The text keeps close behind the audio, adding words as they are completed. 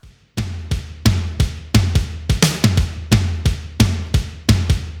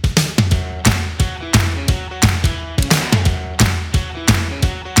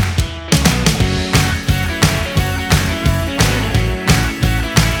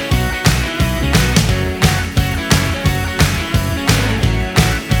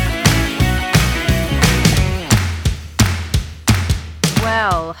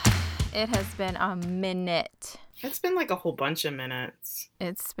It has been a minute. It's been like a whole bunch of minutes.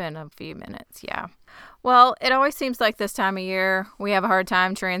 It's been a few minutes, yeah. Well, it always seems like this time of year we have a hard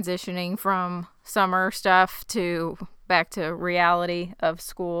time transitioning from summer stuff to back to reality of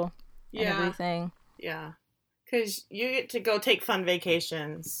school and everything. Yeah. Because you get to go take fun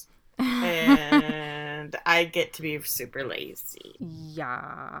vacations. And I get to be super lazy.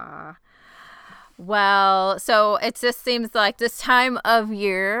 Yeah. Well, so it just seems like this time of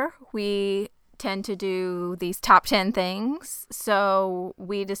year we tend to do these top 10 things. So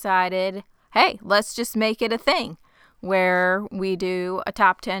we decided, hey, let's just make it a thing where we do a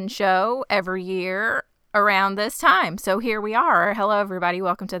top 10 show every year around this time. So here we are. Hello, everybody.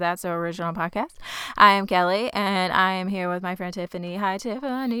 Welcome to That's So Original Podcast. I am Kelly, and I am here with my friend Tiffany. Hi,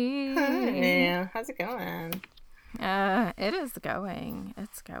 Tiffany. Hi. How's it going? It is going.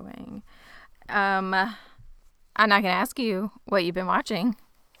 It's going. I'm not going to ask you what you've been watching.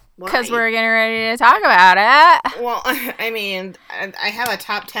 Because we're getting ready to talk about it. Well, I mean, I have a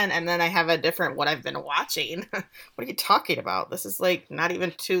top 10 and then I have a different what I've been watching. What are you talking about? This is like not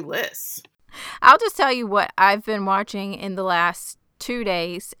even two lists. I'll just tell you what I've been watching in the last 2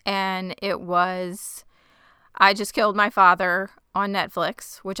 days. And it was I Just Killed My Father on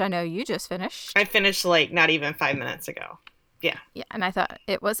Netflix, which I know you just finished. I finished like not even 5 minutes ago. Yeah. Yeah, and I thought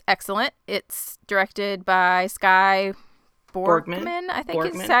it was excellent. It's directed by Skye Borgman, I think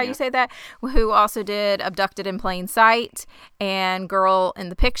is how you say that, who also did Abducted in Plain Sight and Girl in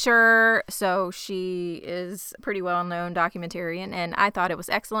the Picture. So she is a pretty well-known documentarian, and I thought it was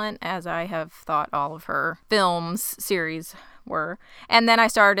excellent, as I have thought all of her films series were. And then I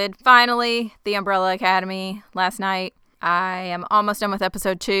started, finally, The Umbrella Academy last night. I am almost done with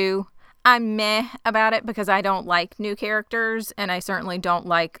episode 2. I'm meh about it because I don't like new characters, and I certainly don't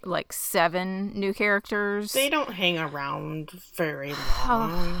like 7 new characters. They don't hang around very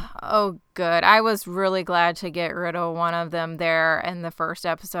long. Oh, good. I was really glad to get rid of one of them there in the first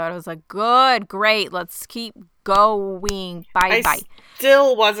episode. I was like, good, great, let's keep going. Bye. I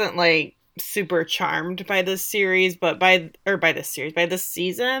still wasn't like super charmed by this series, by this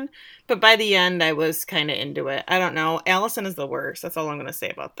season, but by the end I was kind of into it. I don't know, Allison is the worst. That's all I'm gonna say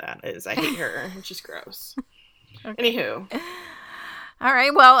about that, is I hate her. She's gross. Okay. Anywho, all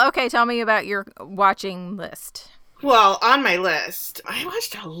right, well, okay, tell me about your watching list. Well, on my list, I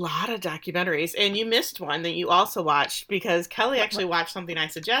watched a lot of documentaries, and you missed one that you also watched because Kelly actually watched something I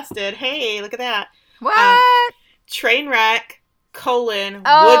suggested. Hey, look at that. What? Trainwreck: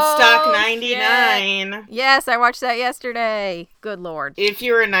 Woodstock 99. Shit. Yes, I watched that yesterday. Good Lord. If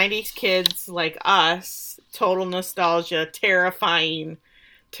you were 90s kids like us, total nostalgia, terrifying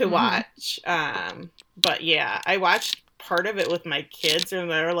to watch. But yeah, I watched part of it with my kids and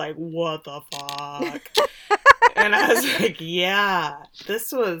they were like, what the fuck? And I was like, yeah,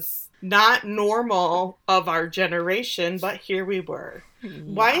 this was not normal of our generation, but here we were. Yeah.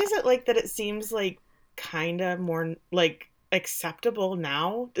 Why is it like that it seems like kind of more like acceptable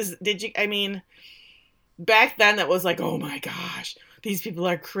now? I mean, back then it was like, oh my gosh, these people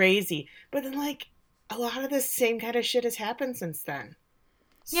are crazy. But then like a lot of the same kind of shit has happened since then.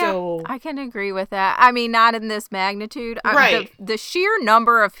 So yeah, I can agree with that. I mean, not in this magnitude. Right. The sheer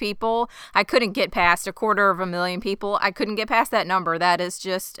number of people, I couldn't get past 250,000 people. I couldn't get past that number. That is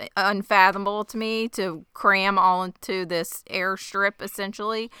just unfathomable to me, to cram all into this airstrip,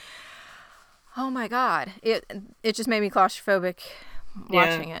 essentially. Oh my God. It just made me claustrophobic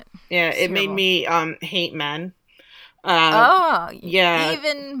watching it. Yeah, it made me hate men. Yeah.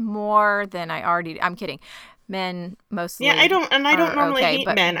 Even more than I already... I'm kidding. Men mostly. Yeah, I don't normally hate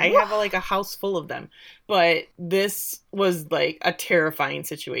but men. I have a house full of them. But this was like a terrifying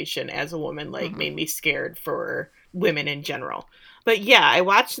situation as a woman, made me scared for women in general. But yeah, I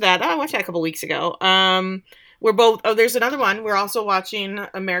watched that. I watched that a couple weeks ago. We're both... Oh, there's another one. We're also watching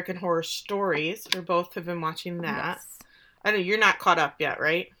American Horror Stories. We both have been watching that. Yes. I know you're not caught up yet,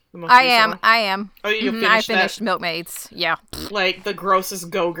 right? I am. Oh, you finished I finished Milkmaids. Yeah. Like the grossest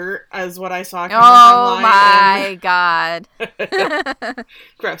Go-Gurt is what I saw. Oh my God.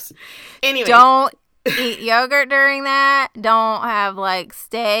 Gross. Anyway. Don't eat yogurt during that. Don't have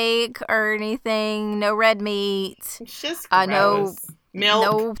steak or anything. No red meat. It's just gross. No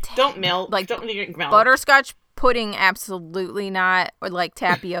milk. Don't milk. Don't drink milk. Butterscotch pudding, absolutely not. Or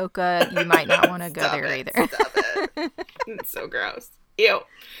tapioca, you might not want to go there either. Stop it. It's so gross. Ew.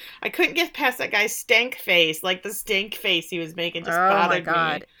 I couldn't get past that guy's stank face. The stank face he was making just bothered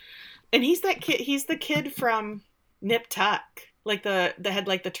me. And he's that kid. He's the kid from Nip Tuck. The had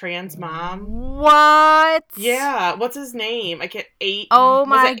the trans mom. What? Yeah. What's his name? Oh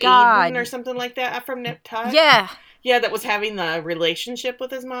my God. Aiden or something like that from Nip Tuck? Yeah. Yeah, that was having the relationship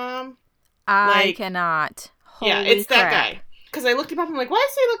with his mom. I cannot. Holy it's crap. that guy. Because I looked him up, I'm like, why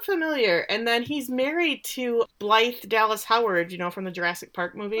does he look familiar? And then he's married to Blythe Dallas Howard, from the Jurassic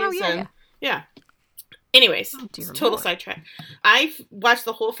Park movies. Oh, yeah, yeah. Anyways, total Lord. sidetrack. I've watched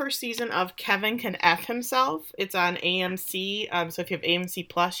the whole first season of Kevin Can F Himself. It's on AMC. So if you have AMC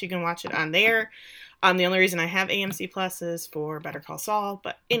Plus, you can watch it on there. The only reason I have AMC Plus is for Better Call Saul.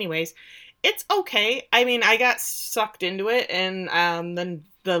 But anyways, it's okay. I mean, I got sucked into it, and then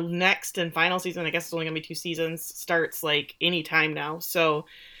the next and final season, I guess it's only going to be 2 seasons, starts like any time now. So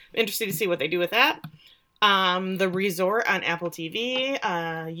interested to see what they do with that. The Resort on Apple TV.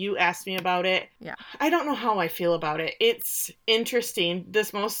 You asked me about it. Yeah. I don't know how I feel about it. It's interesting.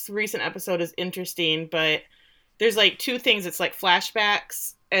 This most recent episode is interesting, but there's like 2 things. It's like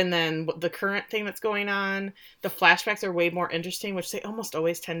flashbacks and then the current thing that's going on. The flashbacks are way more interesting, which they almost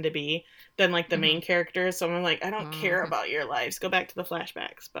always tend to be, than like the main characters. So I'm like, I don't care about your lives. Go back to the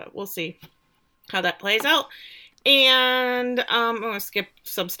flashbacks, but we'll see how that plays out. And I'm going to skip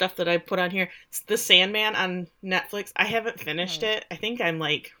some stuff that I put on here. It's The Sandman on Netflix. I haven't finished it. I think I'm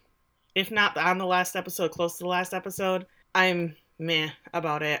like, if not on the last episode, close to the last episode. I'm meh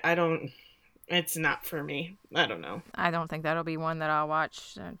about it. It's not for me. I don't know. I don't think that'll be one that I'll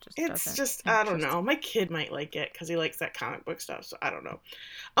watch. I don't know. My kid might like it because he likes that comic book stuff, so I don't know.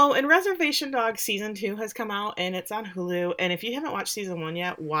 Oh, and Reservation Dogs Season 2 has come out, and it's on Hulu. And if you haven't watched Season 1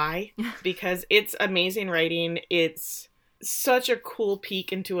 yet, why? Because it's amazing writing. It's such a cool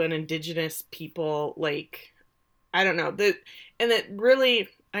peek into an indigenous people, like, I don't know.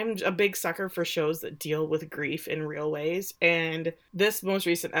 I'm a big sucker for shows that deal with grief in real ways, and this most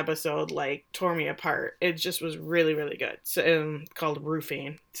recent episode, like, tore me apart. It just was really, really good. So, called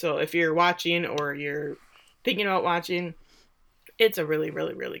Roofing. So if you're watching or you're thinking about watching, it's a really,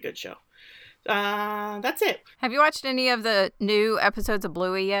 really, really good show. That's it. Have you watched any of the new episodes of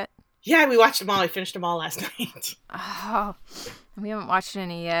Bluey yet? Yeah, we watched them all. I finished them all last night. Oh, we haven't watched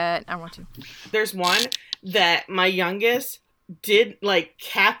any yet. I want to. There's one that my youngest did, like,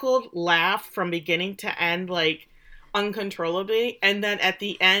 cackled, laugh from beginning to end, like, uncontrollably, and then at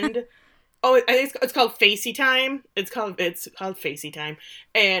the end I think it's called Facey Time. It's called Facey Time.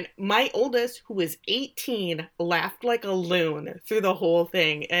 And my oldest, who is 18, laughed like a loon through the whole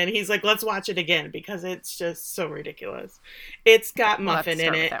thing. And he's like, let's watch it again because it's just so ridiculous. It's got Muffin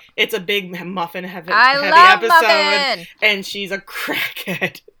in it. It's a big Muffin heavy episode. Muffin! And she's a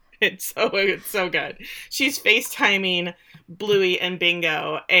crackhead. It's so good. She's FaceTiming Bluey and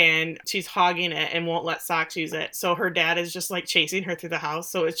Bingo, and she's hogging it and won't let Socks use it. So her dad is just like chasing her through the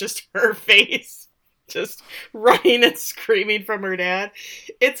house. So it's just her face just running and screaming from her dad.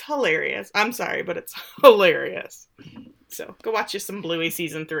 It's hilarious. I'm sorry, but it's hilarious. So go watch you some Bluey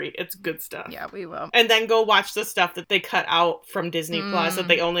season 3. It's good stuff. Yeah, we will. And then go watch the stuff that they cut out from Disney Plus that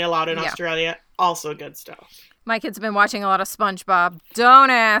they only allowed in Australia. Also good stuff. My kids have been watching a lot of SpongeBob.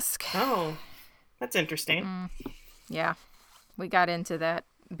 Don't ask. Oh, that's interesting. Yeah. We got into that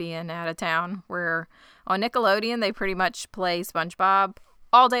being out of town, where on Nickelodeon they pretty much play SpongeBob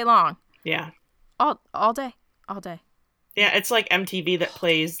all day long. Yeah. All day. Yeah, it's like MTV that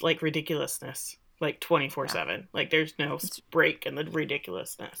plays like ridiculousness like 24/7. Like there's no break in the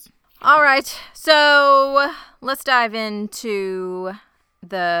ridiculousness. All right. So, let's dive into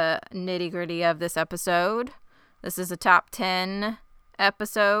the nitty-gritty of this episode. This is a top 10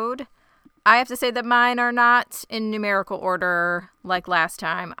 episode. I have to say that mine are not in numerical order like last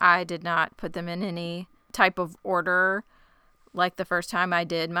time. I did not put them in any type of order like the first time I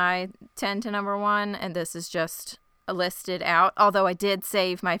did my 10 to number 1, and this is just listed out, although I did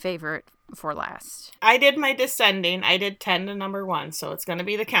save my favorite for last. I did my descending. I did 10 to number 1, so it's going to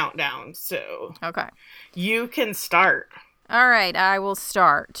be the countdown. So okay, you can start. All right, I will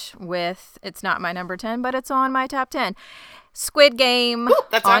start with, it's not my number 10, but it's on my top 10. Squid Game. Ooh,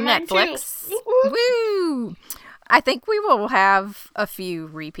 that's on Netflix. Woo! I think we will have a few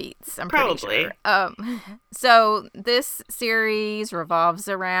repeats. I'm Probably. pretty sure. So this series revolves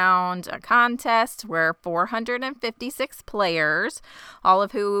around a contest where 456 players, all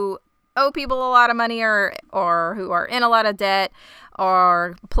of who owe people a lot of money or who are in a lot of debt,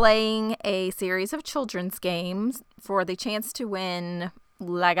 are playing a series of children's games for the chance to win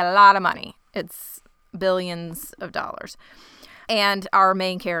like a lot of money. It's billions of dollars. And our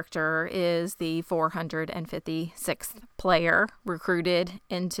main character is the 456th player recruited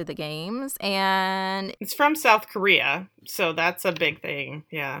into the games. And it's from South Korea, so that's a big thing.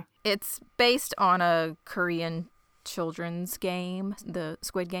 Yeah. It's based on a Korean children's game, the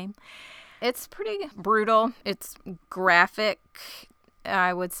Squid Game. It's pretty brutal. It's graphic,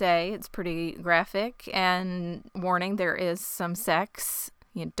 I would say. It's pretty graphic. And warning, there is some sex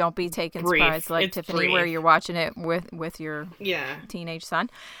You know, don't be taken surprised like it's Tiffany, where you're watching it with your teenage son.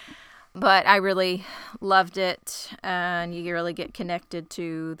 But I really loved it, and you really get connected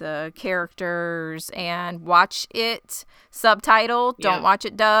to the characters, and watch it subtitled. Yeah. Don't watch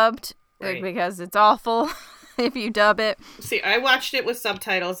it dubbed, because it's awful if you dub it. See, I watched it with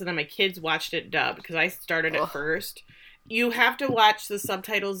subtitles, and then my kids watched it dubbed because I started it first. You have to watch the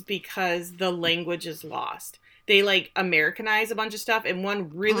subtitles because the language is lost. They, like, Americanize a bunch of stuff, and one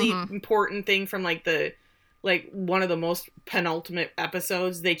really important thing from, one of the most penultimate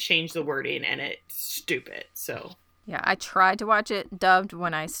episodes, they changed the wording, and it's stupid, so. Yeah, I tried to watch it dubbed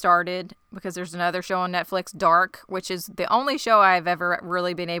when I started, because there's another show on Netflix, Dark, which is the only show I've ever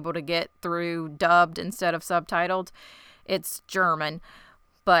really been able to get through dubbed instead of subtitled. It's German,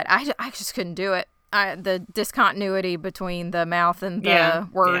 but I just couldn't do it. The discontinuity between the mouth and the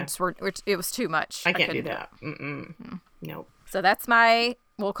words it was too much. I can't do that. Nope. So that's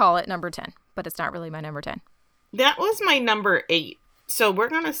we'll call it number 10, but it's not really my number 10. That was my number 8. So we're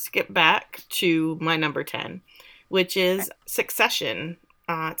going to skip back to my number 10, which is Succession.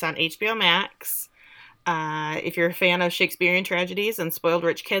 It's on HBO Max. If you're a fan of Shakespearean tragedies and spoiled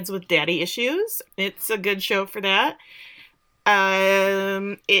rich kids with daddy issues, it's a good show for that.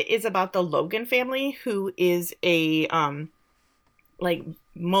 It is about the Logan family, who is a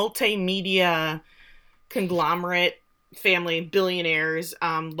multimedia conglomerate family, billionaires,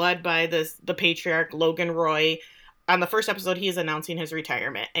 led by the patriarch Logan Roy. On the first episode, he is announcing his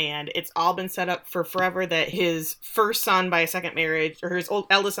retirement, and it's all been set up for forever that his first son by a second marriage, or his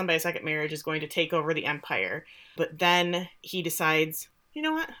eldest son by a second marriage, is going to take over the empire. But then he decides, you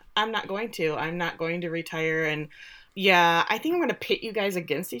know what? I'm not going to retire. And yeah, I think I'm going to pit you guys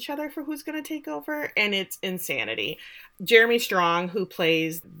against each other for who's going to take over, and it's insanity. Jeremy Strong, who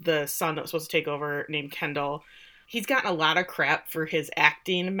plays the son that was supposed to take over, named Kendall, he's gotten a lot of crap for his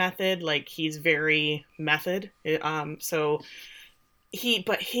acting method. Like, he's very method.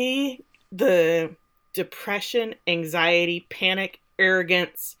 The depression, anxiety, panic,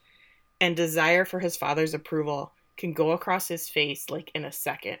 arrogance, and desire for his father's approval can go across his face like in a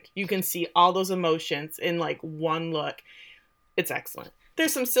second. You can see all those emotions in like one look. It's excellent.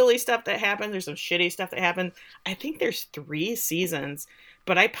 There's some silly stuff that happens. There's some shitty stuff that happens. I think there's 3 seasons,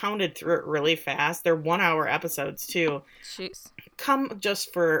 but I pounded through it really fast. They're 1-hour episodes too. Jeez. Come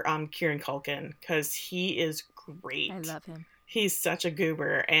just for Kieran Culkin, because he is great. I love him. He's such a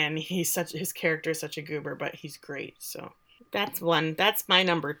goober, and his character is such a goober, but he's great. So that's my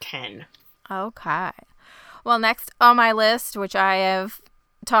number 10. Okay. Well, next on my list, which I have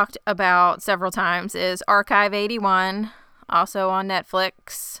talked about several times, is Archive 81, also on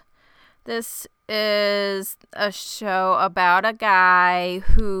Netflix. This is a show about a guy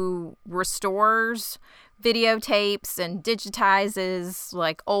who restores videotapes and digitizes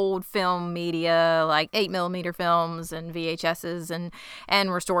like old film media, like 8mm films and VHSs,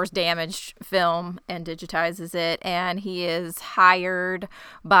 and restores damaged film and digitizes it. And he is hired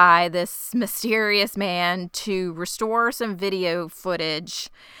by this mysterious man to restore some video footage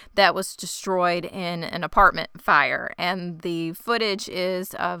that was destroyed in an apartment fire. And the footage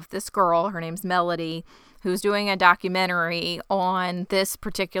is of this girl, her name's Melody, who's doing a documentary on this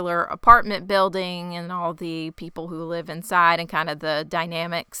particular apartment building and all the people who live inside and kind of the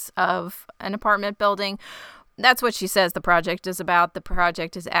dynamics of an apartment building. That's what she says the project is about. The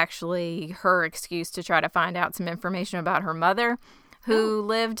project is actually her excuse to try to find out some information about her mother, who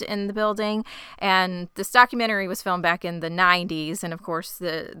lived in the building. And this documentary was filmed back in the 90s. And of course,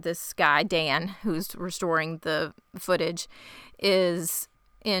 this guy, Dan, who's restoring the footage, is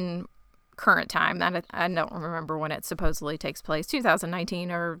in current time. I don't remember when it supposedly takes place,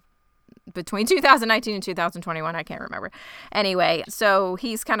 2019 or between 2019 and 2021, I can't remember. Anyway, so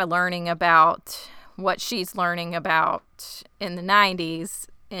he's kind of learning about what she's learning about in the 90s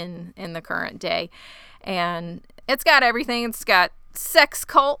in the current day. And it's got everything. It's got sex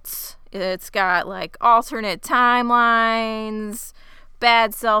cults. It's got like alternate timelines,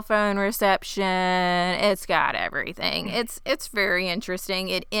 bad cell phone reception. It's got everything. It's very interesting.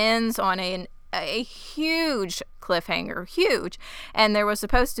 It ends on a huge cliffhanger, huge. And there was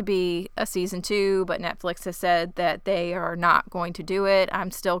supposed to be a season 2, but Netflix has said that they are not going to do it.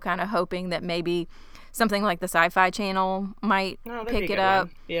 I'm still kind of hoping that maybe something like the Sci-Fi Channel might pick it up.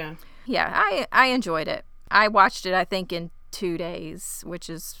 Yeah. Yeah, I enjoyed it. I watched it, I think, in 2 days, which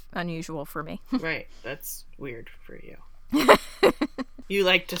is unusual for me. Right. That's weird for you. You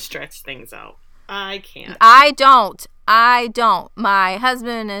like to stretch things out. I can't. I don't. I don't. My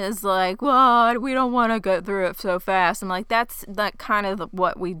husband is like, well, we don't want to go through it so fast. I'm like, that's kind of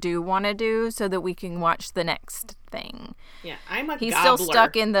what we do want to do so that we can watch the next thing. Yeah, I'm a He's gobbler. still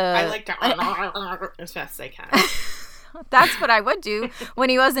stuck in the... I like to as fast as I can. That's what I would do. When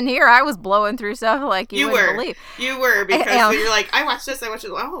he wasn't here, I was blowing through stuff like you wouldn't believe. You were, because you're like, I watched this,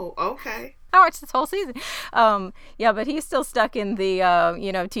 oh, okay. I watched this whole season. Yeah, but he's still stuck in the,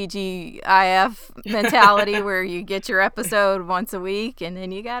 TGIF mentality where you get your episode once a week and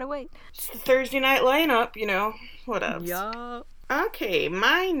then you gotta wait. It's the Thursday night lineup, what else? Yeah. Okay,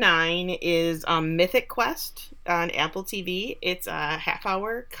 my 9 is Mythic Quest on Apple TV. It's a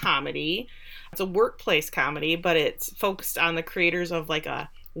half-hour comedy. It's a workplace comedy, but it's focused on the creators of like a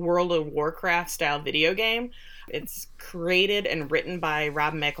World of Warcraft style video game. It's created and written by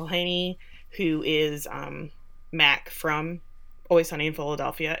Rob McElhenney, who is Mac from Always Sunny in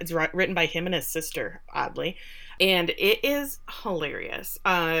Philadelphia. It's written by him and his sister, oddly. And it is hilarious.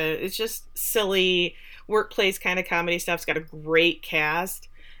 It's just silly workplace kind of comedy stuff. It's got a great cast.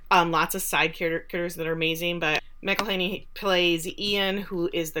 Lots of side characters that are amazing, but McElhenney plays Ian, who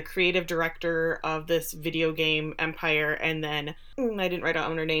is the creative director of this video game empire, and then I didn't write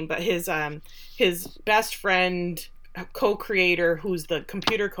down her name, but his best friend, co-creator, who's the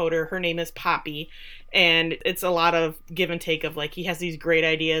computer coder, her name is Poppy, and it's a lot of give and take of like he has these great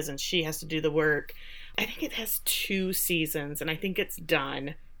ideas and she has to do the work. I think it has 2 seasons, and I think it's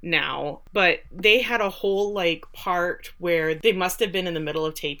done now, but they had a whole like part where they must have been in the middle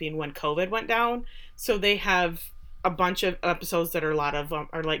of taping when COVID went down, so they have a bunch of episodes that are a lot of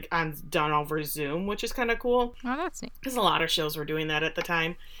are like done over Zoom, which is kind of cool. Oh, that's neat. Because a lot of shows were doing that at the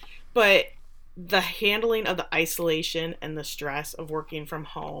time, but the handling of the isolation and the stress of working from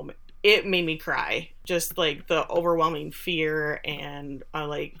home, it made me cry. Just like the overwhelming fear, and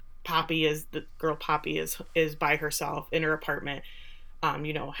like Poppy is by herself in her apartment.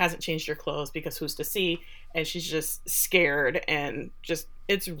 Hasn't changed her clothes because who's to see, and she's just scared, and just,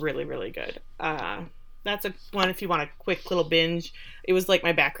 it's really, really good. That's a one if you want a quick little binge. It was like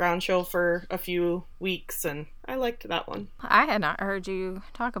my background show for a few weeks, and I liked that one. I had not heard you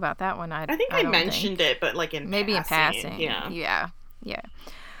talk about that one. I think I mentioned it, but like maybe in passing. Yeah.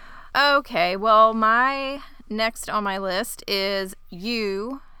 Okay, well, my next on my list is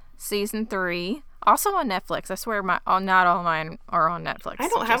You, season 3. Also on Netflix. I swear not all mine are on Netflix. I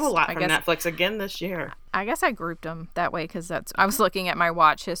don't have a lot from Netflix again this year. I guess I grouped them that way because I was looking at my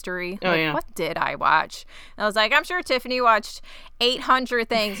watch history. Oh, yeah. What did I watch? And I was like, I'm sure Tiffany watched 800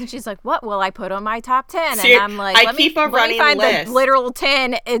 things. And she's like, what will I put on my top 10? And I'm like, let me find the literal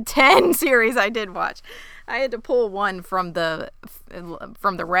 10 series I did watch. I had to pull one from the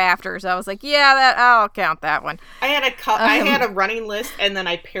rafters. I was like, yeah, I'll count that one. I had a running list, and then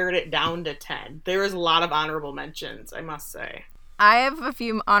I pared it down to 10. There was a lot of honorable mentions, I must say. I have a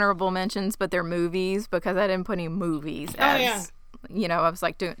few honorable mentions, but they're movies because I didn't put any movies I was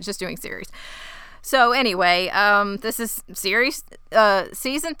like doing series. So anyway, this is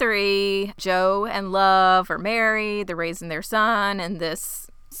season 3. Joe and Love are married. They're raising their son in this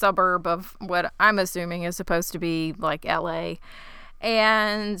suburb of what I'm assuming is supposed to be like LA.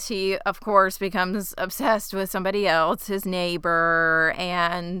 And he, of course, becomes obsessed with somebody else, his neighbor.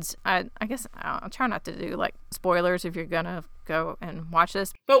 And I guess I'll try not to do like spoilers if you're gonna go and watch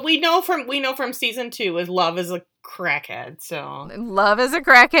this. But we know from season 2 is Love is a crackhead. So Love is a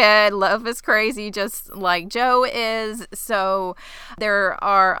crackhead. Love is crazy, just like Joe is. So there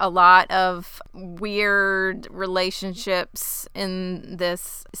are a lot of weird relationships in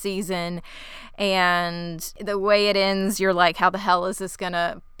this season. And the way it ends, you're like, how the hell is this going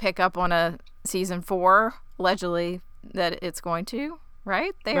to pick up on a season 4? Allegedly that it's going to,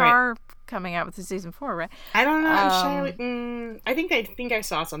 right? They are coming out with the season 4, right? I don't know. I think I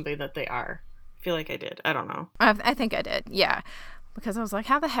saw something that they are. I feel like I did. I don't know. I think I did, yeah. Because I was like,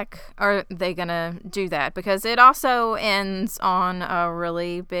 how the heck are they going to do that? Because it also ends on a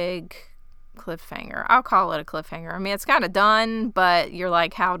really big cliffhanger. I'll call it a cliffhanger. I mean, it's kind of done, but you're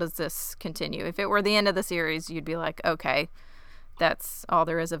like, how does this continue? If it were the end of the series, you'd be like, okay, that's all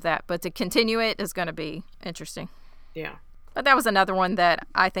there is of that. But to continue it is going to be interesting. Yeah. But that was another one that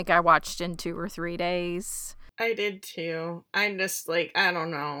I think I watched in 2 or 3 days. I did too. I'm just like, I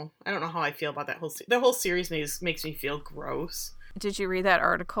don't know how I feel about that the whole series makes me feel gross. Did you read that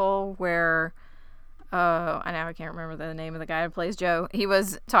article where I can't remember the name of the guy who plays Joe. He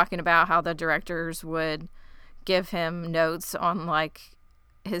was talking about how the directors would give him notes on like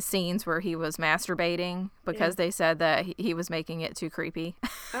his scenes where he was masturbating because they said that he was making it too creepy.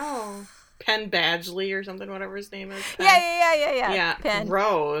 Oh, Penn Badgley or something, whatever his name is. Penn. Yeah. Yeah, Penn.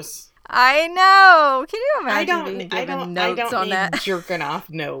 gross. I know. Can you imagine being given notes on that? Jerking off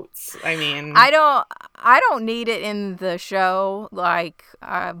notes. I mean, I don't need it in the show, like,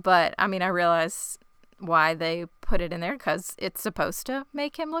 but I mean, I realize why they put it in there because it's supposed to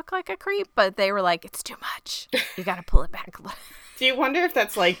make him look like a creep, but they were like, it's too much. You got to pull it back a little. Do you wonder if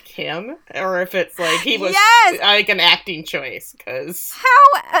that's like him or if it's like he was like an acting choice? Because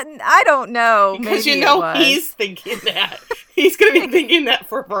I don't know. Because he's thinking that. He's going to be thinking that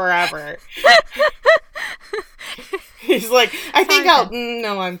for forever. He's like, I think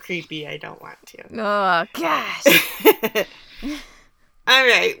no, I'm creepy. I don't want to. Oh, gosh. All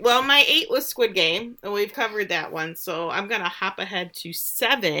right. Well, my 8 was Squid Game. And we've covered that one. So I'm going to hop ahead to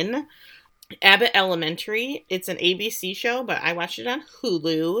 7. Abbott Elementary. It's an ABC show, but I watched it on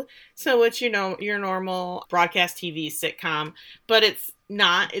Hulu. So it's, your normal broadcast TV sitcom, but it's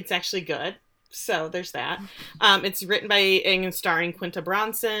not. It's actually good. So there's that. It's written by and starring Quinta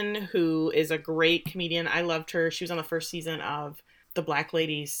Brunson, who is a great comedian. I loved her. She was on the first season of the Black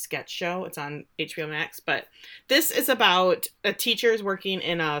Ladies sketch show. It's on HBO Max. But this is about a teachers working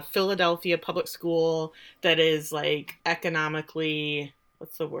in a Philadelphia public school that is like economically,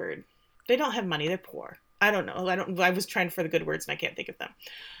 what's the word? They don't have money. They're poor. I don't know. I was trying for the good words and I can't think of them.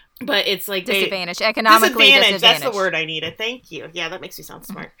 But it's like disadvantage. Economically disadvantage. That's the word I needed. Thank you. Yeah, that makes me sound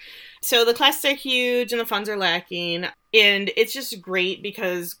smart. So the classes are huge and the funds are lacking. And it's just great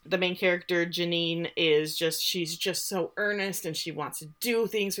because the main character, Janine, she's just so earnest and she wants to do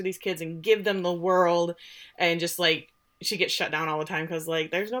things for these kids and give them the world. And just like, she gets shut down all the time because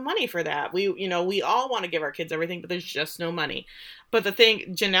like, there's no money for that. We all want to give our kids everything, but there's just no money. But the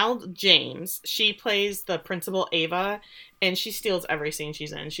thing, Janelle James, she plays the principal Ava, and she steals every scene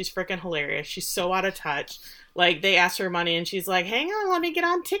she's in. She's freaking hilarious. She's so out of touch. Like, they ask her money, and she's like, hang on, let me get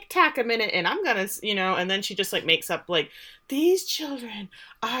on TikTok a minute, and I'm gonna, and then she just, like, makes up, like, these children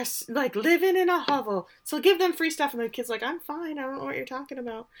are, like, living in a hovel, so give them free stuff. And the kid's like, I'm fine, I don't know what you're talking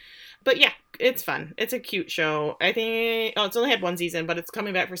about. But, yeah, it's fun. It's a cute show. I think, it's only had 1 season, but it's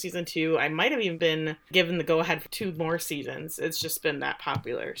coming back for season 2. I might have even been given the go-ahead for 2 more seasons. It's just been that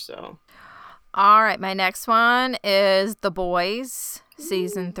popular, so. All right, my next one is The Boys,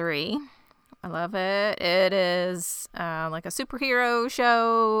 season 3. I love it. It is like a superhero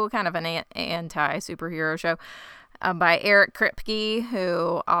show, kind of an anti-superhero show by Eric Kripke,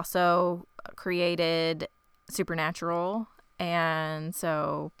 who also created Supernatural. And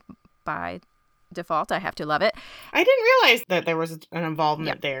so by default, I have to love it. I didn't realize that there was an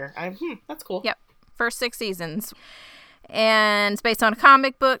involvement there. That's cool. Yep. First 6 seasons. And it's based on a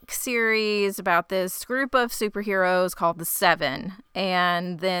comic book series about this group of superheroes called the Seven.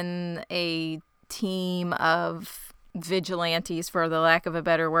 And then a team of vigilantes, for the lack of a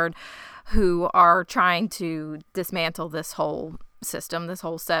better word, who are trying to dismantle this whole system, this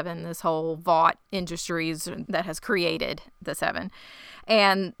whole Seven, this whole Vought Industries that has created the Seven.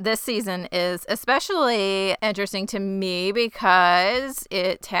 And this season is especially interesting to me because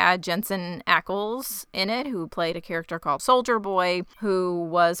it had Jensen Ackles in it, who played a character called Soldier Boy, who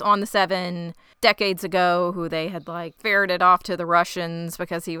was on the Seven decades ago, who they had like ferreted off to the Russians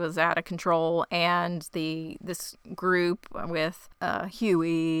because he was out of control. And this group with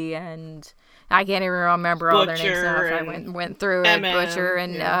Huey and I can't even remember all their names now. I went through it. Butcher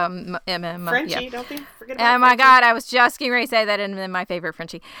and MM. Frenchie, don't forget about Oh my God, I was just getting ready to say that, and then my favorite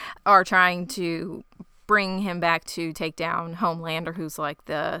Frenchie are trying to bring him back to take down Homelander, who's like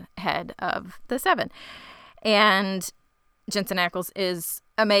the head of the Seven. And Jensen Ackles is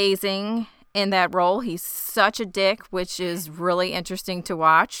amazing in that role. He's such a dick, which is really interesting to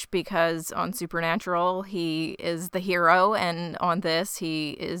watch because on Supernatural, he is the hero, and on this,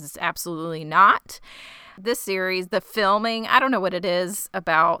 he is absolutely not. This series, the filming, I don't know what it is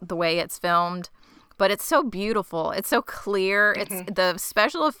about the way it's filmed, but it's so beautiful. It's so clear. Mm-hmm. The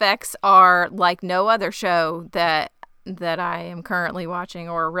special effects are like no other show that I am currently watching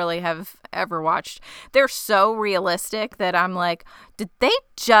or really have ever watched. They're so realistic that I'm like, did they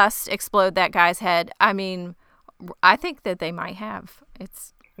just explode that guy's head? I mean, I think that they might have.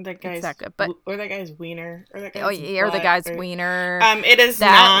 It's that good, but or that guy's wiener, or that guy's or the guy's wiener. It is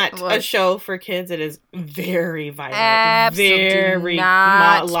not a show for kids. It is very violent, absolutely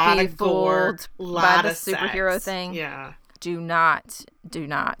not. A lot of gore, a lot of superhero sex. Thing. Yeah, do not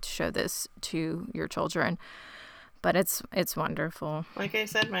show this to your children. But it's wonderful. Like I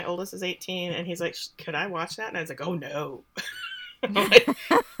said, my oldest is 18, and he's like, "Could I watch that?" And I was like, "Oh no." Like,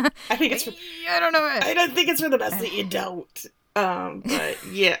 I think it's. I don't know. I don't think it's for the best that you don't. But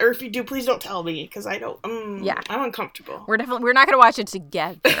yeah, or if you do, please don't tell me because I don't. I'm uncomfortable. We're not going to watch it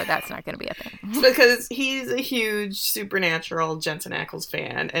together. That's not going to be a thing. Because he's a huge Supernatural Jensen Ackles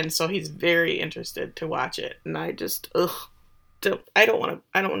fan, and so he's very interested to watch it. And I just, I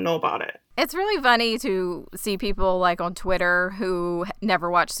don't know about it. It's really funny to see people like on Twitter who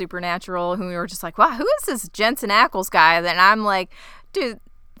never watched Supernatural, who are just like, wow, who is this Jensen Ackles guy? And I'm like, dude,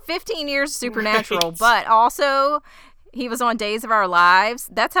 15 years Supernatural, right. But also he was on Days of Our Lives.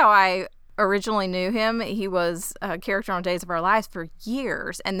 That's how I originally knew him. He was a character on Days of Our Lives for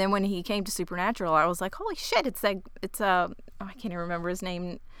years. And then when he came to Supernatural, I was like, holy shit, I can't even remember his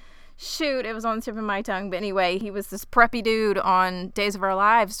name. Shoot, it was on the tip of my tongue. But anyway, he was this preppy dude on Days of Our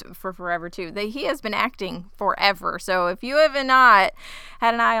Lives for forever, too. He has been acting forever. So if you have not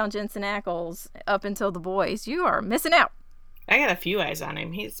had an eye on Jensen Ackles up until The Boys, you are missing out. I got a few eyes on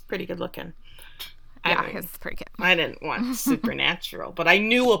him. He's pretty good looking. Yeah, it's pretty good. I didn't want Supernatural, but I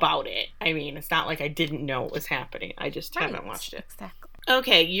knew about it. I mean, it's not like I didn't know it was happening. I just haven't watched it. Exactly.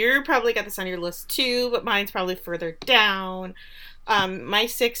 Okay, you're probably got this on your list, too, but mine's probably further down. My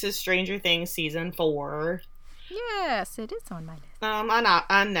 6 is Stranger Things season 4. Yes, it is on my list. On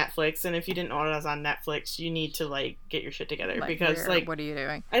Netflix, and if you didn't know it was on Netflix, you need to get your shit together because what are you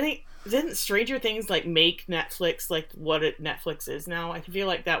doing? I think didn't Stranger Things make Netflix what Netflix is now? I feel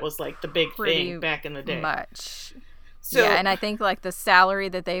like that was the big thing back in the day. Much. So, yeah, and I think the salary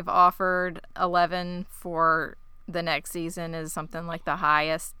that they've offered 11 for the next season is something like the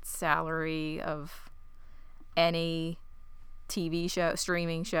highest salary of any TV show,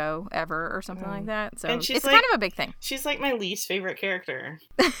 streaming show ever or something like that. So it's kind of a big thing. She's my least favorite character.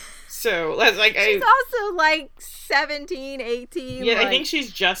 So that's she's also 17, 18. Yeah, I think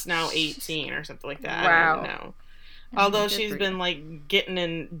she's just now 18 or something like that. Wow. I don't know. Although she's been getting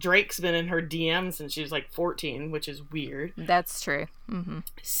in, Drake's been in her DMs since she was 14, which is weird. That's true. Mm-hmm.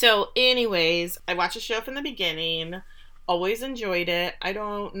 So anyways, I watched the show from the beginning. Always enjoyed it. I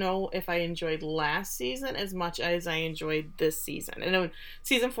don't know if I enjoyed last season as much as I enjoyed this season. And in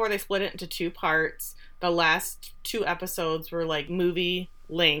season 4, they split it into 2 parts. The last 2 episodes were movie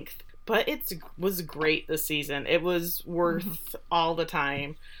length, but it was great this season. It was worth all the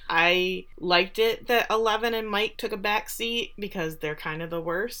time. I liked it that 11 and Mike took a back seat because they're kind of the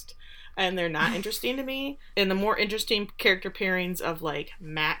worst. And they're not interesting to me. And the more interesting character pairings of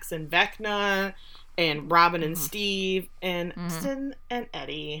Max and Vecna, and Robin and Steve, and Munson and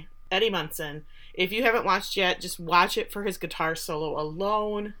Eddie Munson. If you haven't watched yet, just watch it for his guitar solo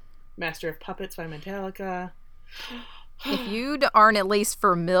alone. Master of Puppets by Metallica. If you aren't at least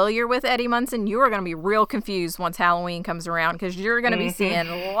familiar with Eddie Munson, you are going to be real confused once Halloween comes around because you're going to be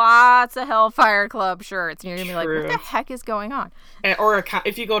seeing lots of Hellfire Club shirts, and you're going to be like, what the heck is going on? Or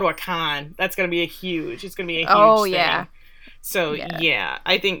if you go to a con, that's going to be it's going to be a huge thing. Yeah. So, yeah,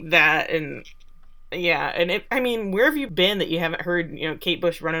 I think that and... Yeah, and where have you been that you haven't heard, Kate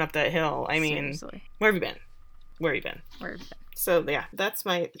Bush running up that hill? Seriously. Where have you been? So, yeah, that's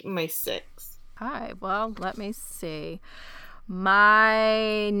my 6. Hi, well, let me see.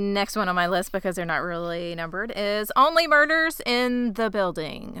 My next one on my list, because they're not really numbered, is Only Murders in the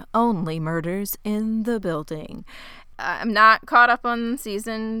Building. Only Murders in the Building. I'm not caught up on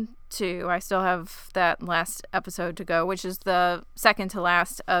season 2. I still have that last episode to go, which is the second to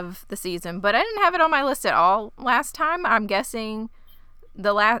last of the season. But I didn't have it on my list at all last time. I'm guessing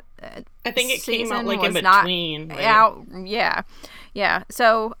the last I think it came out in between. Right? Out, yeah.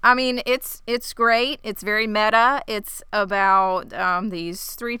 So it's great. It's very meta. It's about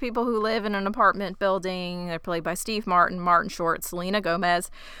these 3 people who live in an apartment building. They're played by Steve Martin, Martin Short, Selena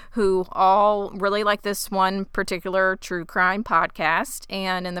Gomez, who all really like this one particular true crime podcast.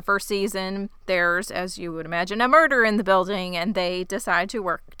 And in the first season, there's, as you would imagine, a murder in the building, and they decide to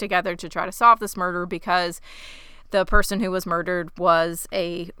work together to try to solve this murder because the person who was murdered was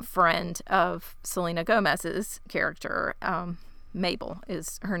a friend of Selena Gomez's character. Mabel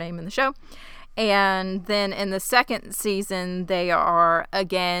is her name in the show. And then in the second season, they are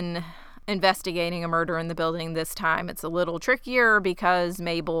again investigating a murder in the building. This time it's a little trickier because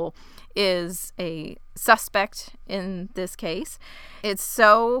Mabel is a suspect in this case. It's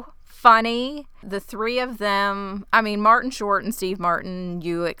so funny. The 3 of them, Martin Short and Steve Martin,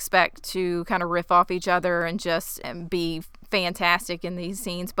 you expect to kind of riff off each other and just be fantastic in these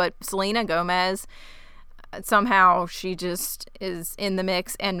scenes. But Selena Gomez, somehow she just is in the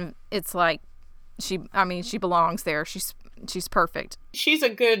mix, and it's she belongs there. She's perfect. She's a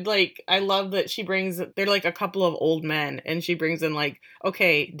good, I love that she brings, they're a couple of old men, and she brings in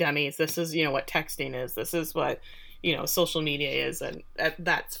okay, dummies, this is, what texting is. This is what, social media is, and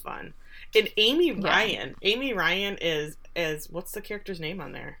that's fun. And Amy Ryan is as, what's the character's name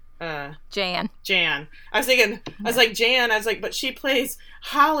on there? Jan. I was like, Jan. I was like, but she plays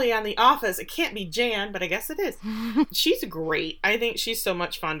Holly on The Office. It can't be Jan, but I guess it is. She's great. I think she's so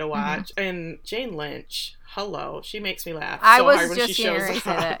much fun to watch. And Jane Lynch, hello, she makes me laugh so hard when she shows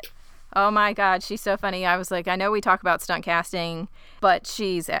up. Oh my God, she's so funny. I was like, I know we talk about stunt casting, but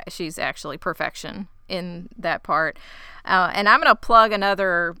she's actually perfection in that part. And I'm going to plug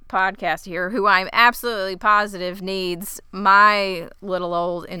another podcast here who I'm absolutely positive needs my little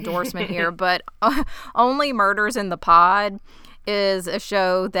old endorsement here, but Only Murders in the Pod is a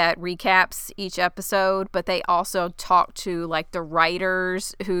show that recaps each episode, but they also talk to like the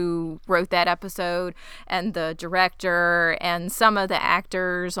writers who wrote that episode and the director and some of the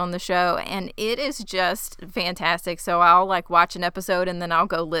actors on the show, and it is just fantastic. So I'll like watch an episode and then I'll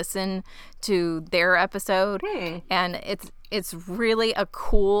go listen to their episode, and it's really a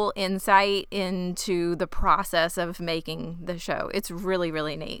cool insight into the process of making the show. It's really,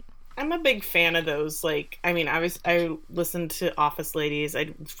 really neat. I'm a big fan of those. Like, I mean, I listened to Office Ladies.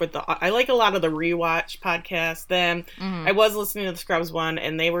 I like a lot of the rewatch podcasts. Then I was listening to the Scrubs one,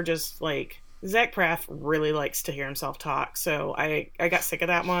 and they were just like, Zach Braff really likes to hear himself talk. So I got sick of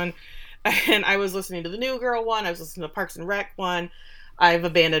that one, and I was listening to the New Girl one. I was listening to the Parks and Rec one. I've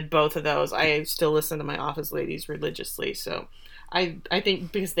abandoned both of those. I still listen to my Office Ladies religiously. So I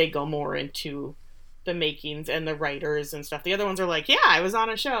think because they go more into the makings and the writers and stuff. The other ones are like, yeah, I was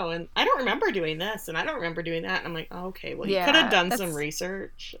on a show and I don't remember doing this and I don't remember doing that. And I'm like, oh, okay, well, you could have done some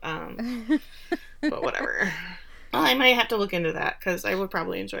research. But whatever. Well, I might have to look into that because I would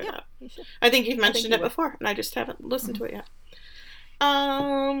probably enjoy that. I think you've mentioned it before and I just haven't listened to it yet.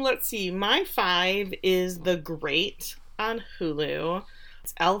 Let's see. My 5 is The Great on Hulu.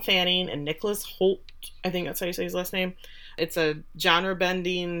 It's Elle Fanning and Nicholas Hoult. I think that's how you say his last name. It's a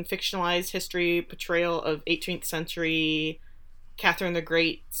genre-bending, fictionalized history portrayal of 18th century Catherine the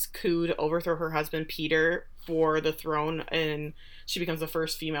Great's coup to overthrow her husband Peter for the throne, and she becomes the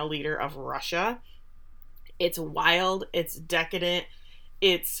first female leader of Russia. It's wild. It's decadent.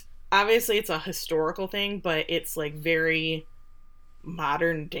 It's obviously it's a historical thing, but it's like very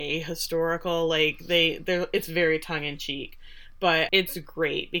modern day historical. Like it's very tongue in cheek, but it's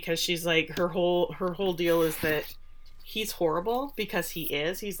great because she's like her whole deal is that he's horrible because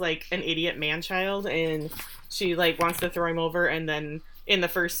he's like an idiot man-child, and she like wants to throw him over, and then in the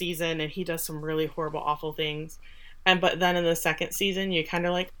first season and he does some really horrible, awful things, but then in the second season you kind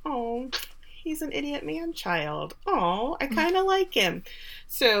of like, oh, he's an idiot man-child, oh, I kind of like him.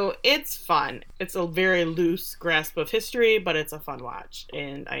 So it's fun. It's a very loose grasp of history, but it's a fun watch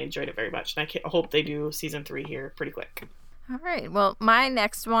and I enjoyed it very much, and I hope they do season 3 here pretty quick. All right, well, my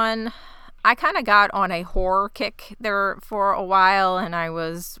next one, I kind of got on a horror kick there for a while, and I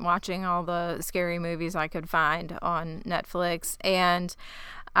was watching all the scary movies I could find on Netflix, and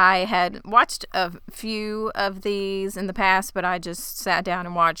I had watched a few of these in the past, but I just sat down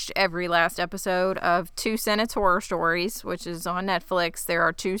and watched every last episode of Two Sentence Horror Stories, which is on Netflix. There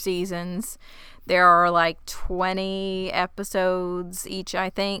are 2 seasons. There are like 20 episodes each,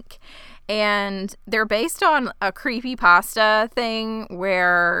 I think, and they're based on a creepypasta thing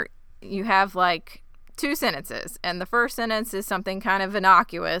where you have like 2 sentences, and the first sentence is something kind of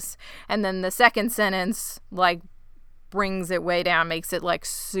innocuous, and then the second sentence like brings it way down, makes it like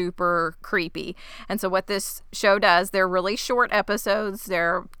super creepy. And so what this show does, they're really short episodes.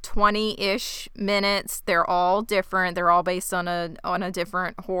 They're 20-ish minutes. They're all different. They're all based on a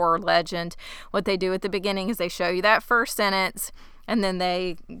different horror legend. What they do at the beginning is they show you that first sentence, and then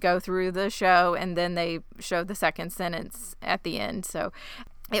they go through the show, and then they show the second sentence at the end. So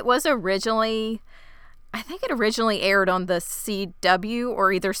it was originally, I think it originally aired on the CW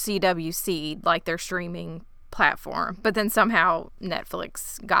or either CWC, like their streaming platform, but then somehow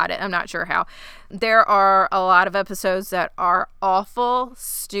Netflix got it. I'm not sure how. There are a lot of episodes that are awful,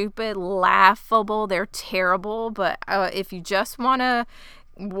 stupid, laughable. They're terrible, but if you just want to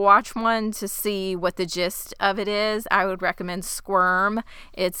watch one to see what the gist of it is, I would recommend Squirm.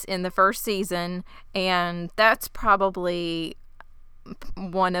 It's in the first season, and that's probably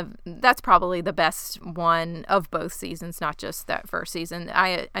the best one of both seasons, not just that first season.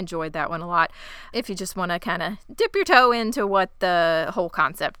 I enjoyed that one a lot if you just want to kind of dip your toe into what the whole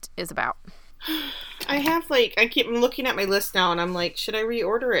concept is about. I keep looking at my list now, and I'm like, should I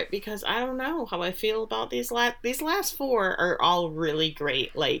reorder it? Because I don't know how I feel about these last 4 are all really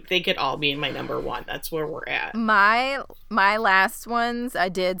great. Like, they could all be in my number 1. That's where we're at. My last ones, I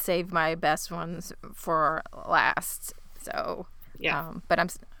did save my best ones for last. So yeah,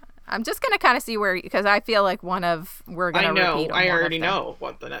 but I'm just gonna kind of see where, because I feel like we're gonna repeat. I already know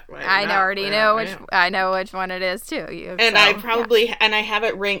what the. I know which one it is too. And I have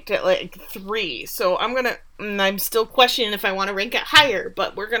it ranked at like 3. So I'm still questioning if I want to rank it higher,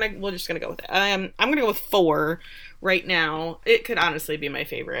 but we're just gonna go with it. I'm gonna go with 4 right now. It could honestly be my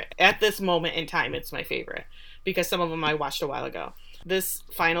favorite at this moment in time. It's my favorite because some of them I watched a while ago. This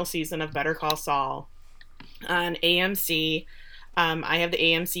final season of Better Call Saul on AMC. I have the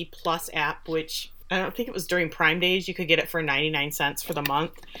AMC Plus app, which I don't think it was during Prime Days. You could get it for 99 cents for the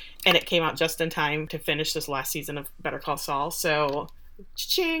month. And it came out just in time to finish this last season of Better Call Saul. So,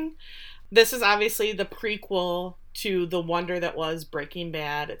 cha-ching! This is obviously the prequel to the wonder that was Breaking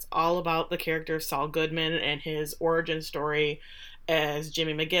Bad. It's all about the character of Saul Goodman and his origin story as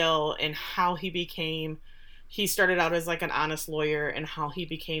Jimmy McGill and how he started out as like an honest lawyer and how he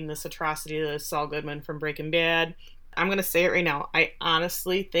became this atrocity to Saul Goodman from Breaking Bad. I'm going to say it right now. I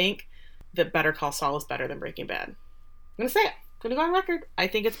honestly think that Better Call Saul is better than Breaking Bad. I'm going to say it. I'm going to go on record. I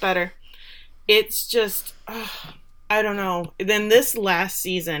think it's better. It's just, I don't know. Then this last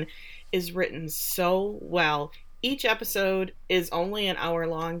season is written so well. Each episode is only an hour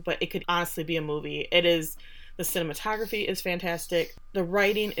long, but it could honestly be a movie. The cinematography is fantastic. The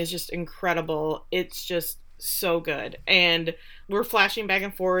writing is just incredible. It's just so good. And we're flashing back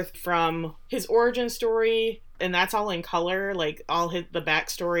and forth from his origin story, and that's all in color, like the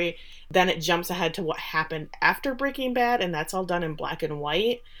backstory. Then it jumps ahead to what happened after Breaking Bad, and that's all done in black and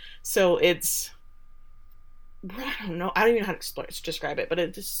white. So I don't even know how to describe it, but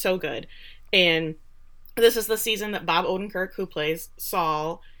it's just so good. And this is the season that Bob Odenkirk, who plays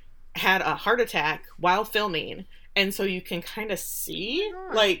Saul, had a heart attack while filming. And so you can kind of see,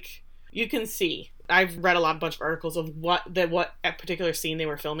 I've read a bunch of articles of what particular scene they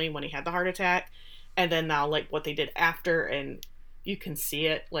were filming when he had the heart attack. And then now, like, what they did after, and you can see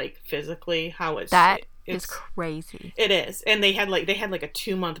it, like, physically, how it's crazy. It is. And they had a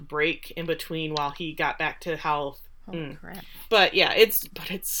 2-month break in between while he got back to health. Crap. But yeah,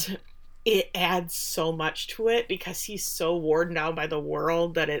 it adds so much to it because he's so worn down by the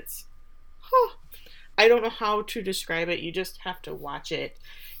world that I don't know how to describe it. You just have to watch it.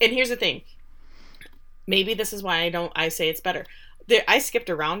 And here's the thing. Maybe this is why I say it's better. I skipped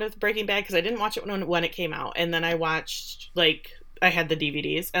around with Breaking Bad because I didn't watch it when it came out, and then I watched, I had the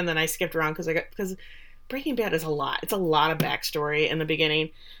DVDs, and then I skipped around because Breaking Bad is a lot. It's a lot of backstory in the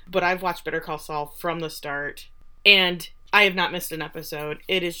beginning, but I've watched Better Call Saul from the start, and I have not missed an episode.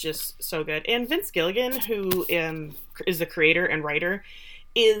 It is just so good. And Vince Gilligan, who is the creator and writer,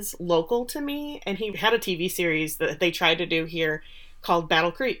 is local to me, and he had a TV series that they tried to do here called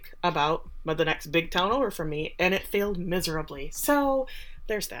Battle Creek about the next big town over from me, and it failed miserably. So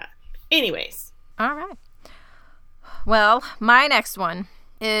there's that. Anyways. All right. Well, my next one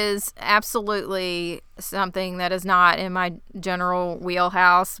is absolutely something that is not in my general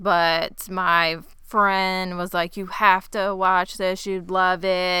wheelhouse, but my friend was like, you have to watch this, you'd love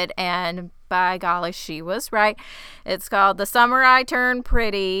it, and by golly, she was right. It's called The Summer I Turned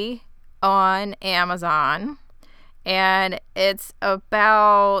Pretty on Amazon. And it's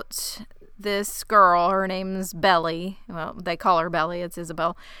about this girl. Her name's Belly. Well, they call her Belly. It's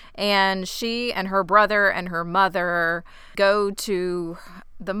Isabel. And she and her brother and her mother go to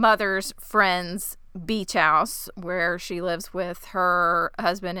the mother's friend's beach house where she lives with her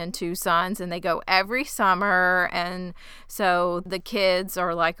husband and 2 sons, and they go every summer. And so the kids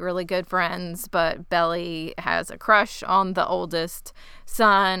are like really good friends, but Belly has a crush on the oldest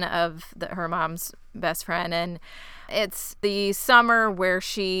son of her mom's best friend. And it's the summer where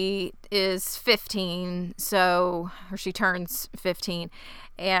she is 15, or she turns 15,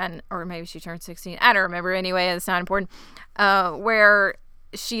 or maybe she turns 16. I don't remember. Anyway, it's not important. Where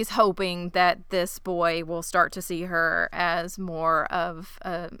she's hoping that this boy will start to see her as more of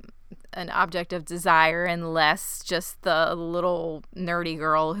an object of desire and less just the little nerdy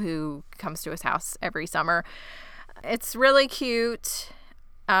girl who comes to his house every summer. It's really cute.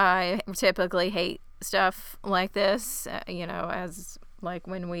 I typically hate stuff like this, as like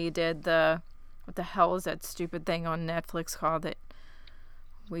when we did what the hell is that stupid thing on Netflix called that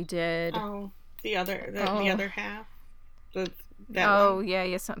we did? The other half.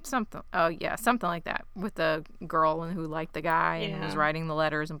 Something like that with the girl and who liked the guy and was writing the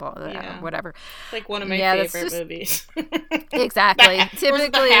letters and blah, blah, blah, whatever. Like one of my favorite movies. Exactly.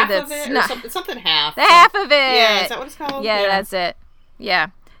 Typically, that's not something half. The half of it. Yeah, is that what it's called? Yeah, that's it. Yeah.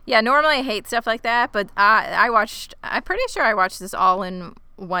 Yeah, normally I hate stuff like that, but I'm pretty sure I watched this all in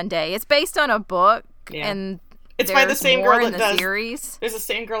one day. It's based on a book, and it's by the same girl that does series. There's the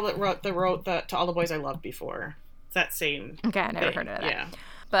same girl that wrote To All the Boys I Loved Before. It's that same Okay, I never heard of that. Yeah.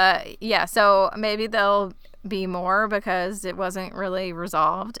 But yeah, so maybe they'll be more because it wasn't really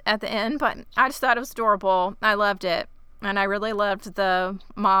resolved at the end. But I just thought it was adorable. I loved it. And I really loved the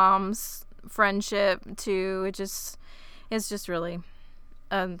mom's friendship too. It's just really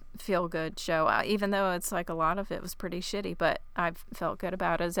a feel-good show, even though it's like a lot of it was pretty shitty, but I felt good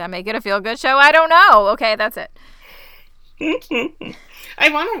about it. Does that make it a feel-good show? I don't know. Okay, that's it.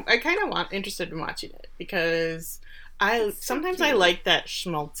 I kind of interested in watching it because sometimes I like that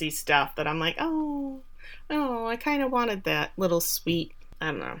schmaltzy stuff that I'm like, oh, I kind of wanted that little sweet, I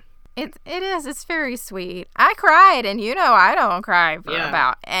don't know. It is. It's very sweet. I cried, and I don't cry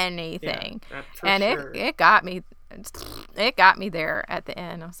about anything. Yeah, and sure. It got me. It got me there at the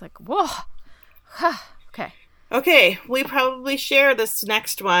end. I was like, whoa. Okay. Okay, we probably share this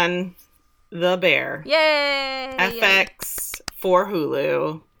next one, The Bear. Yay! FX for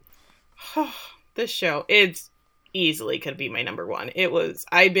Hulu. This show, it's easily could be my number one.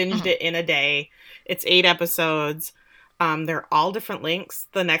 I binged it in a day. It's 8 episodes. They're all different lengths.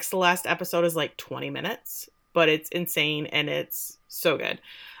 The next to last episode is like 20 minutes, but it's insane and it's so good.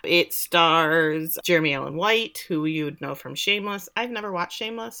 It stars Jeremy Allen White, who you'd know from Shameless. I've never watched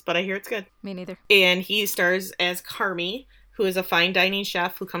Shameless, but I hear it's good. Me neither. And he stars as Carmy, who is a fine dining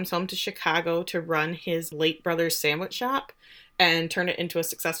chef who comes home to Chicago to run his late brother's sandwich shop and turn it into a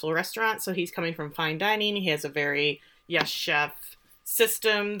successful restaurant. So he's coming from fine dining. He has a very yes chef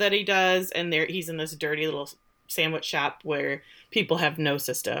system that he does, and he's in this dirty little sandwich shop where people have no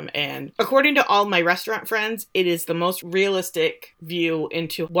system. And according to all my restaurant friends, it is the most realistic view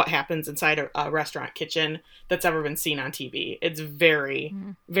into what happens inside a restaurant kitchen that's ever been seen on TV. It's very,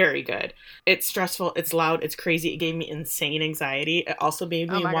 very good. It's stressful. It's loud. It's crazy. It gave me insane anxiety. It also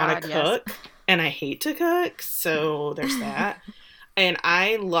made me want to cook. Yes. And I hate to cook. So there's that. And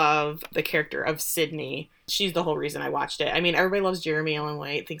I love the character of Sydney. She's the whole reason I watched it. I mean, everybody loves Jeremy Allen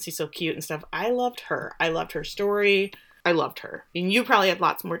White, thinks he's so cute and stuff. I loved her. I loved her story. I loved her. And you probably have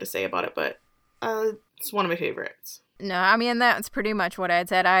lots more to say about it, but it's one of my favorites. No, I mean, that's pretty much what I had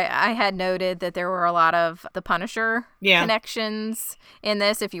said. I had noted that there were a lot of The Punisher connections in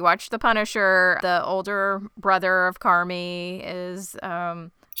this. If you watch The Punisher, the older brother of Carmy is...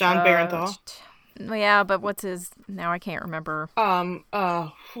 John Barenthal. Yeah, but what's his... Now I can't remember.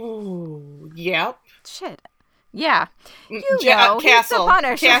 Yep. Shit. Yeah. Castle. He's the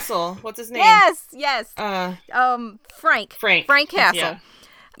Punisher. Castle. What's his name? Yes. Frank. Frank Castle.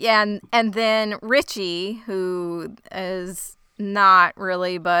 Yeah, and then Richie, who is not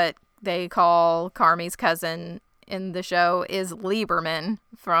really, but they call Carmy's cousin in the show, is Lieberman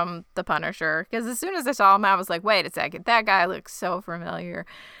from The Punisher. Because as soon as I saw him, I was like, wait a second, that guy looks so familiar.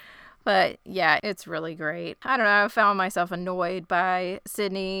 But yeah, it's really great. I don't know, I found myself annoyed by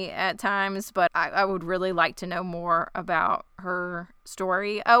Sydney at times, but I would really like to know more about her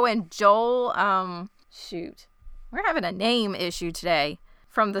story. Oh, and Joel, we're having a name issue today.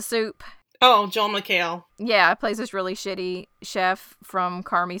 From The Soup. Oh, Joel McHale. Yeah, plays this really shitty chef from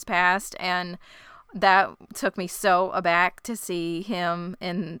Carmy's past, and that took me so aback to see him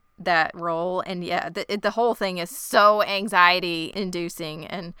in that role. And yeah, the whole thing is so anxiety-inducing,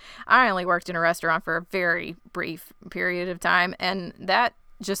 and I only worked in a restaurant for a very brief period of time, and that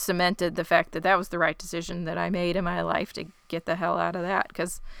just cemented the fact that was the right decision that I made in my life to get the hell out of that,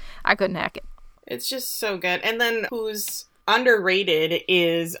 because I couldn't hack it. It's just so good. And then who's underrated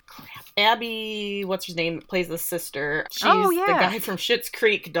is Abby, what's her name, that plays the sister. She's the guy from Schitt's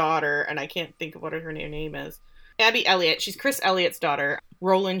Creek daughter, and I can't think of what her name is. Abby Elliott. She's Chris Elliott's daughter.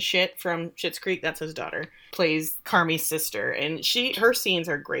 Roland Schitt from Schitt's Creek, that's his daughter, plays Carmy's sister, and her scenes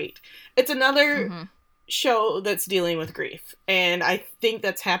are great. It's another show that's dealing with grief, and I think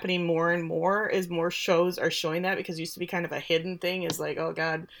that's happening more and more as more shows are showing that, because it used to be kind of a hidden thing, is like, oh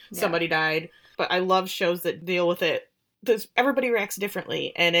god, somebody died. But I love shows that deal with it. Everybody reacts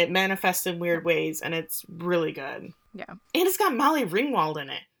differently, and it manifests in weird ways, and it's really good. Yeah. And it's got Molly Ringwald in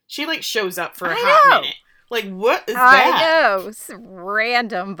it. She, shows up for a hot minute. What is that? I know. It's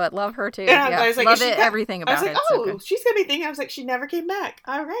random, but love her, too. Yeah, I was like, love everything about it. I was like, she's going to be thinking. I was like, she never came back.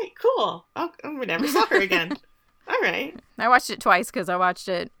 All right, cool. We never saw her again. All right. I watched it twice because I watched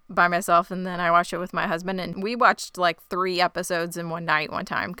it by myself, and then I watched it with my husband, and we watched 3 episodes in one night one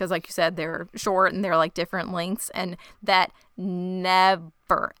time because, like you said, they're short and they're different lengths, and that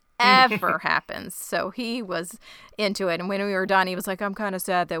never ever happens. So he was into it, and when we were done, he was like, I'm kind of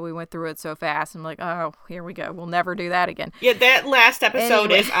sad that we went through it so fast. I'm like, oh, here we go, we'll never do that again. Yeah, that last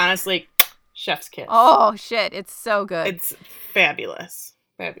episode is honestly chef's kiss. Oh shit, it's so good. It's fabulous.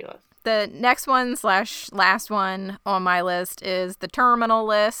 The next one / last one on my list is The Terminal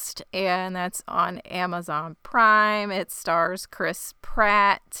List, and that's on Amazon Prime. It stars Chris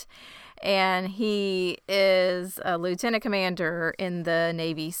Pratt, and he is a lieutenant commander in the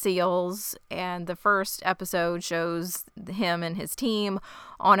Navy SEALs, and the first episode shows him and his team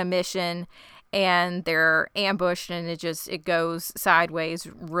on a mission, and they're ambushed, and it goes sideways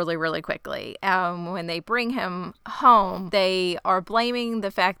really, really quickly. When they bring him home, they are blaming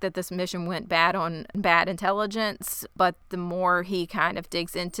the fact that this mission went bad on bad intelligence, but the more he kind of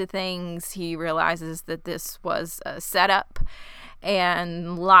digs into things, he realizes that this was a setup,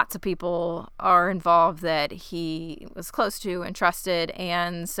 and lots of people are involved that he was close to and trusted,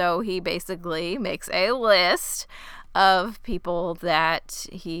 and so he basically makes a list of people that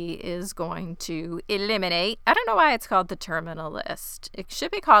he is going to eliminate. I don't know why it's called the terminal list. It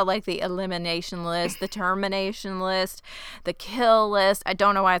should be called like the elimination list, the termination list, the kill list. I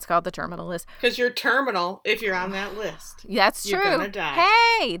don't know why it's called the terminal list. Because you're terminal if you're on that list. That's true. You're gonna die.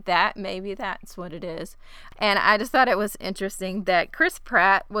 Hey, that's what it is. And I just thought it was interesting that Chris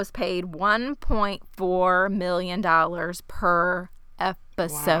Pratt was paid $1.4 million per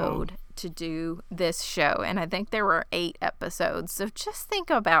episode. Wow. To do this show, and I think there were 8 episodes, so just think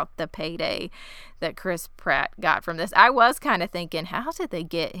about the payday that Chris Pratt got from this. I was kind of thinking, how did they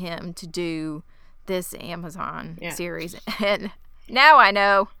get him to do this Amazon series? And now I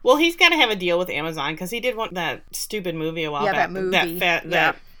know. Well, he's got to have a deal with Amazon because he did want that stupid movie a while back. That movie.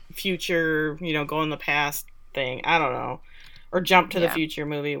 That future, go in the past thing. I don't know. Or jump to the future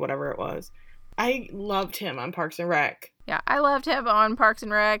movie, whatever it was. I loved him on Parks and Rec. Yeah, I loved him on Parks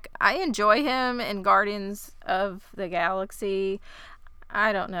and Rec. I enjoy him in Guardians of the Galaxy.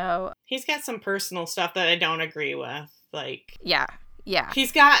 I don't know. He's got some personal stuff that I don't agree with. Yeah.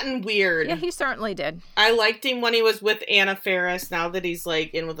 He's gotten weird. Yeah, he certainly did. I liked him when he was with Anna Faris. Now that he's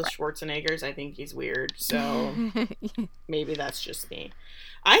in with the Schwarzeneggers, I think he's weird. So maybe that's just me.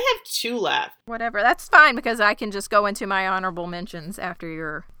 I have 2 left. Whatever. That's fine because I can just go into my honorable mentions after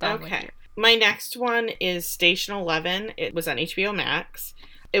you're done with it. My next one is Station 11. It was on HBO Max.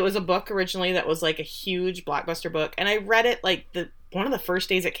 It was a book originally that was a huge blockbuster book. And I read it one of the first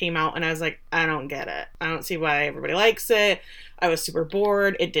days it came out. And I was like, I don't get it. I don't see why everybody likes it. I was super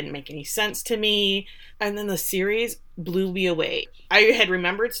bored. It didn't make any sense to me. And then the series blew me away. I had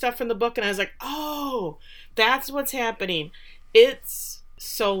remembered stuff from the book and I was like, oh, that's what's happening. It's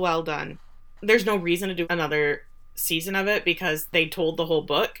so well done. There's no reason to do another season of it because they told the whole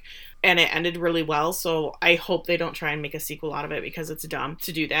book. And it ended really well, so I hope they don't try and make a sequel out of it because it's dumb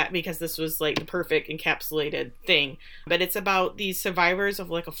to do that because this was the perfect encapsulated thing. But it's about these survivors of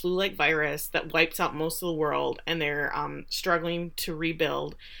a flu-like virus that wipes out most of the world and they're struggling to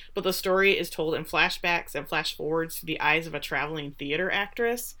rebuild. But the story is told in flashbacks and flash forwards through the eyes of a traveling theater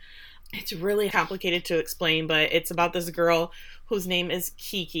actress. It's really complicated to explain, but it's about this girl whose name is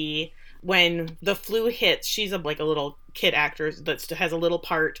Kiki. When the flu hits, she's a little kid actor that has a little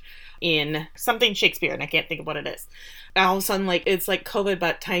part in something Shakespeare, and I can't think of what it is. All of a sudden, it's like COVID,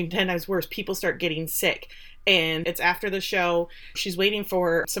 but 10 times worse. People start getting sick. And it's after the show. She's waiting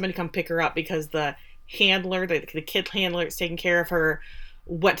for somebody to come pick her up because the handler, the kid handler that's taking care of her,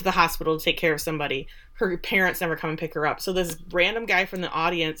 went to the hospital to take care of somebody. Her parents never come and pick her up. So this random guy from the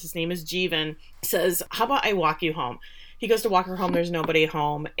audience, his name is Jeevan, says, how about I walk you home? He goes to walk her home. There's nobody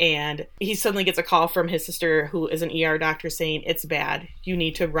home. And he suddenly gets a call from his sister, who is an ER doctor, saying, it's bad. You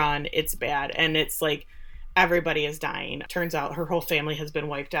need to run. It's bad. And it's everybody is dying. Turns out her whole family has been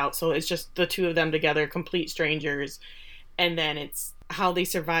wiped out. So it's just the 2 of them together, complete strangers. And then it's how they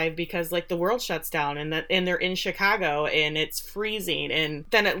survive because the world shuts down and they're in Chicago and it's freezing. And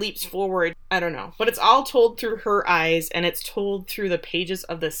then it leaps forward. I don't know. But it's all told through her eyes and it's told through the pages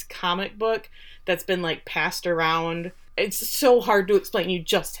of this comic book that's been passed around. It's so hard to explain. You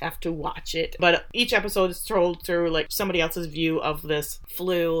just have to watch it. But each episode is told through somebody else's view of this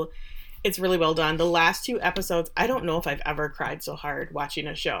flu. It's really well done. The last 2 episodes, I don't know if I've ever cried so hard watching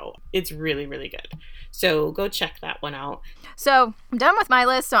a show. It's really, really good. So go check that one out. So I'm done with my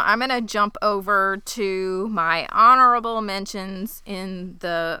list. So I'm going to jump over to my honorable mentions in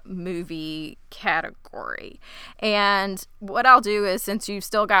the movie category. And what I'll do is, since you've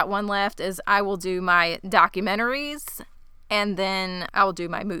still got one left, is I will do my documentaries and then I will do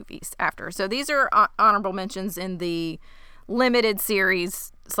my movies after. So these are honorable mentions in the limited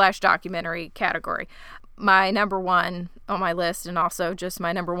series / documentary category. My number 1 on my list, and also just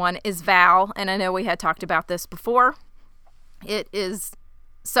my number 1, is Val. And I know we had talked about this before. It is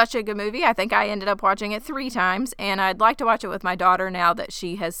such a good movie. I think I ended up watching it 3 times, and I'd like to watch it with my daughter now that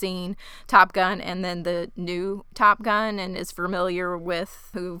she has seen Top Gun and then the new Top Gun and is familiar with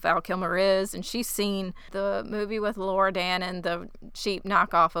who Val Kilmer is. And she's seen the movie with Laura Dannon, the cheap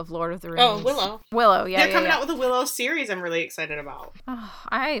knockoff of Lord of the Rings. Oh, Willow. Willow, yeah. They're coming out with a Willow series I'm really excited about. Oh,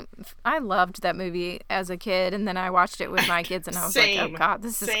 I loved that movie as a kid, and then I watched it with my kids, and I was like, oh God,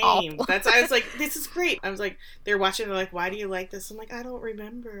 this is awful. I was like, this is great. I was like, they're watching, they're like, why do you like this? I'm like, I don't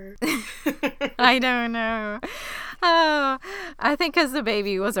remember. I don't know. Oh, I think because the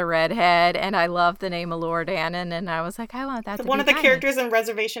baby was a redhead, and I loved the name of Laura Dannon, and I was like, I want that to be one of the characters in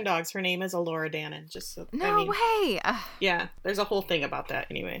Reservation Dogs. Her name is Laura Dannon. Way. Yeah, there's a whole thing about that.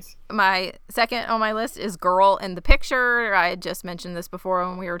 Anyways, my second on my list is Girl in the Picture. I had just mentioned this before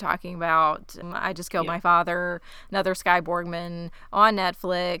when we were talking about I Just Killed My Father, another Skye Borgman on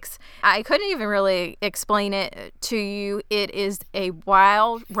Netflix. I couldn't even really explain it to you. It is a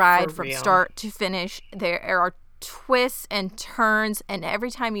wild ride from start to finish. There are twists and turns, and every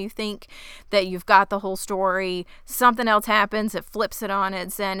time you think that you've got the whole story, something else happens. It flips it on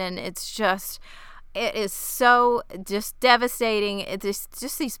its end, and it is so just devastating. It's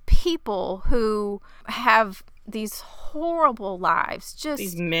just these people who have these horrible lives, just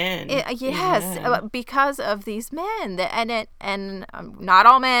these men. Because of these men. And not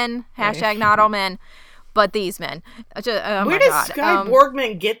all men. # not all men. But these men. Where does Skye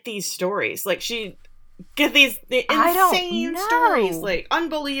Borgman get these stories? Like, she get these insane stories. Like,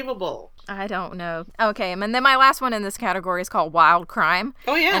 unbelievable. I don't know. Okay, and then my last one in this category is called Wild Crime.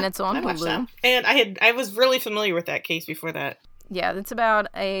 Oh, yeah. And it's on Hulu. And I was really familiar with that case before that. Yeah, it's about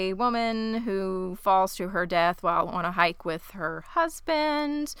a woman who falls to her death while on a hike with her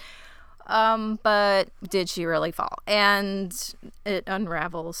husband. But did she really fall? And it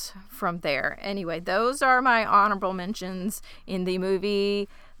unravels from there. Anyway, those are my honorable mentions in the movie,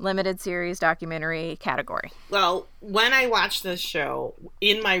 limited series, documentary category. Well, when I watched this show,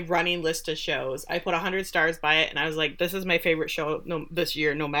 in my running list of shows, I put 100 stars by it, and I was like, this is my favorite show this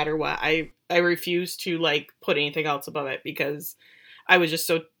year, no matter what. I refuse to, like, put anything else above it because I was just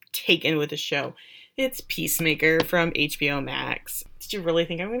so taken with the show. It's Peacemaker from HBO Max. Did you really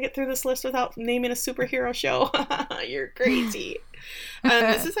think I'm going to get through this list without naming a superhero show? You're crazy.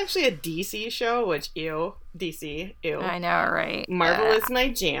 This is actually a DC show, which, DC, I know, right? Marvel is my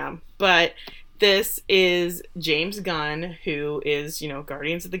jam. But this is James Gunn, who is,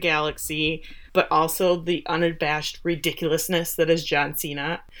 Guardians of the Galaxy, but also the unabashed ridiculousness that is John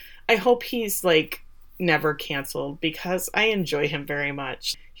Cena. I hope he's, never canceled because I enjoy him very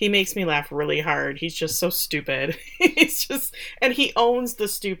much. He makes me laugh really hard. He's just so stupid. And he owns the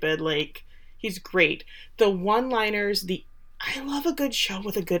stupid. He's great. The one-liners, I love a good show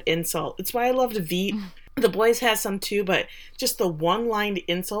with a good insult. It's why I loved Veep. The Boys has some too, but just the one-lined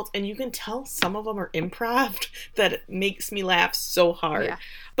insults, and you can tell some of them are improv, that it makes me laugh so hard. Yeah.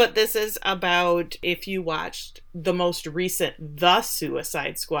 But this is about, if you watched the most recent The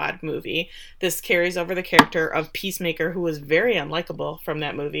Suicide Squad movie, this carries over the character of Peacemaker, who was very unlikable from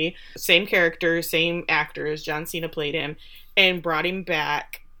that movie. Same character, same actors, John Cena played him, and brought him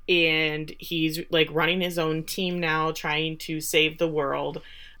back, and he's running his own team now, trying to save the world.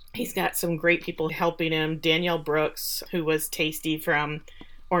 He's got some great people helping him. Danielle Brooks, who was Tasty from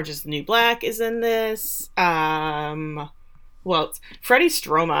Orange is the New Black, is in this. It's Freddie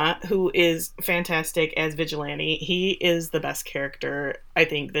Stroma, who is fantastic as Vigilante. He is the best character, I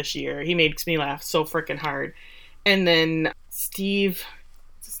think, this year. He makes me laugh so freaking hard. And then Steve,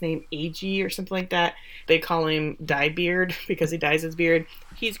 what's his name? Agee or something like that. They call him Dyebeard because he dyes his beard.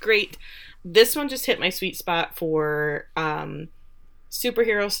 He's great. This one just hit my sweet spot for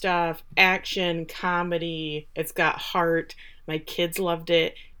superhero stuff, action, comedy. It's got heart. My kids loved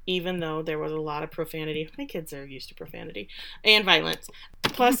it, even though there was a lot of profanity. My kids are used to profanity and violence.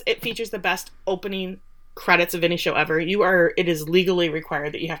 Plus, it features the best opening credits of any show ever. It is legally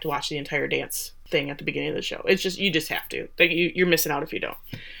required that you have to watch the entire dance thing at the beginning of the show. You just have to. You're missing out if you don't.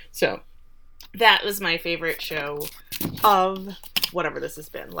 So that was my favorite show of whatever this has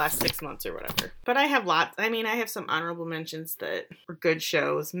been, last 6 months or whatever. But I have lots. I have some honorable mentions that were good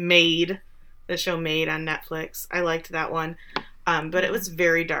shows. Made, the show Made on Netflix. I liked that one. But it was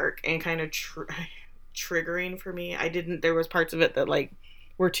very dark and kind of triggering for me. There was parts of it that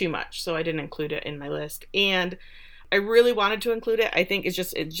were too much, so I didn't include it in my list. And I really wanted to include it. I think it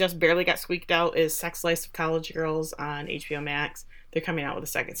just barely got squeaked out, is Sex Life of College Girls on HBO Max. They're coming out with a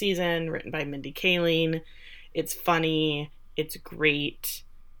second season, written by Mindy Kaling. It's funny. It's great.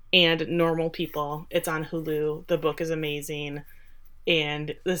 And Normal People. It's on Hulu. The book is amazing.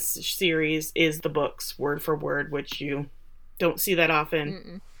 And this series is the books word for word, which you Don't see that often.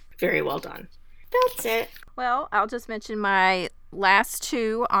 Mm-mm. Very well done. That's it. Well, I'll just mention my last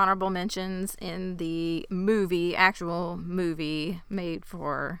two honorable mentions in the actual movie made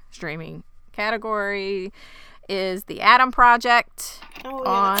for streaming category is The Adam Project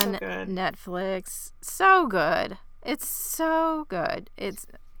on Netflix. So good. It's so good. It's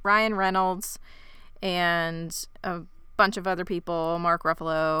Ryan Reynolds and a bunch of other people, Mark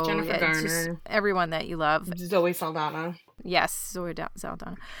Ruffalo, Jennifer Garner, everyone that you love. Zoe Saldana. Yes, Zoe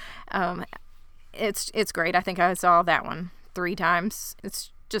Saldana. It's great. I think I saw that one 3 times.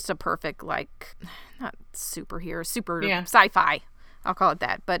 It's just a perfect, like, not superhero, sci-fi. I'll call it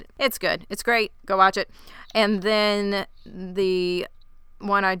that. But it's good. It's great. Go watch it. And then the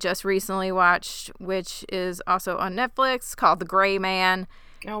one I just recently watched, which is also on Netflix, called The Gray Man.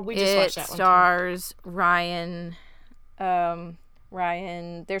 Oh, we just watched that one. It stars Ryan.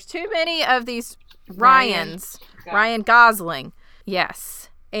 There's too many of these Ryans. Ryan Gosling. Yes.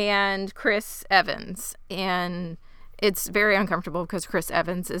 And Chris Evans. And it's very uncomfortable because Chris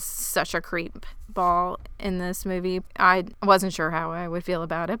Evans is such a creep ball in this movie. I wasn't sure how I would feel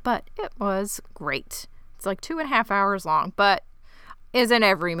about it, but it was great. It's like 2.5 hours long, but is in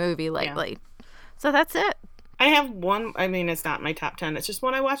every movie lately. Yeah. So that's it. I have one. I mean, it's not my top 10. It's just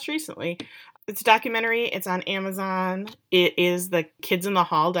one I watched recently. It's a documentary. It's on Amazon. It is the Kids in the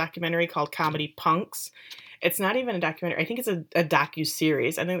Hall documentary called Comedy Punks. It's not even a documentary. I think it's a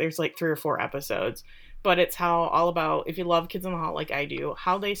docu-series. I think there's like 3 or 4 episodes. But it's all about, if you love Kids in the Hall like I do,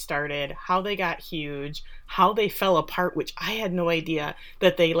 how they started, how they got huge, how they fell apart, which I had no idea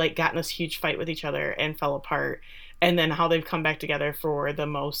that they like got in this huge fight with each other and fell apart. And then how they've come back together for the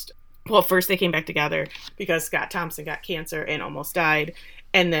most... Well, first they came back together because Scott Thompson got cancer and almost died.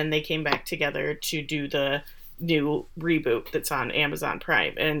 And then they came back together to do the new reboot that's on Amazon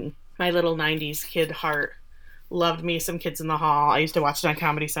Prime. And my little 90s kid heart loved me some Kids in the Hall. I used to watch it on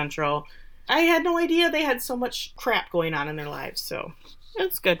Comedy Central. I had no idea they had so much crap going on in their lives. So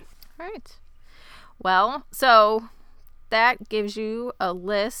it's good. All right. Well, so that gives you a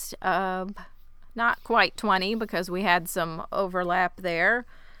list of not quite 20 because we had some overlap there,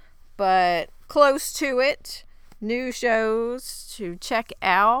 but close to it. New shows to check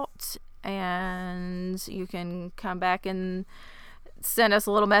out, and you can come back and send us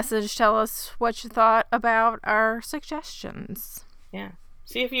a little message, tell us what you thought about our suggestions. Yeah.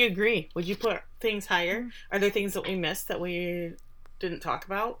 See if you agree. Would you put things higher? Are there things that we missed that we didn't talk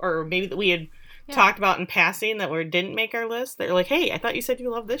about? Or maybe that we had talked about in passing that didn't make our list? They're like, hey, I thought you said you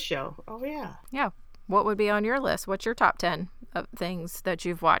loved this show. Oh, yeah. Yeah. What would be on your list? What's your top 10 of things that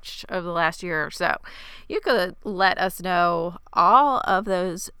you've watched over the last year or so? You could let us know all of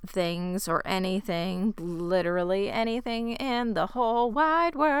those things or anything, literally anything in the whole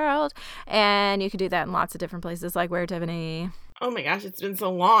wide world. And you can do that in lots of different places, like where, Tiffany? Oh my gosh, it's been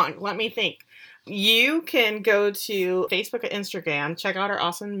so long. Let me think. You can go to Facebook or Instagram, check out our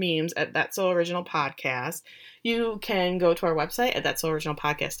awesome memes at That's So Original Podcast. You can go to our website at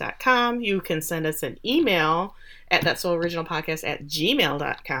that'ssooriginalpodcast.com. You can send us an email at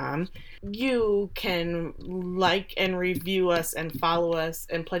that'ssooriginalpodcast@gmail.com. You can like and review us and follow us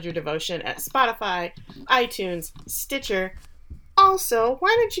and pledge your devotion at Spotify, iTunes, Stitcher. Also,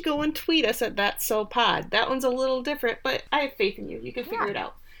 why don't you go and tweet us at That's So Pod? That one's a little different, but I have faith in you. You can figure it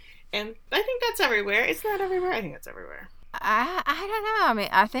out. And I think that's everywhere. It's not everywhere. I think it's everywhere. I don't know. I mean,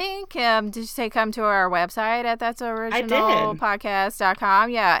 I think, did you say come to our website at that'soriginalpodcast.com?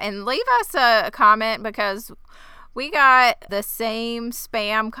 Yeah, and leave us a comment because we got the same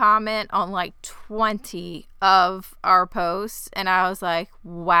spam comment on like 20 of our posts. And I was like,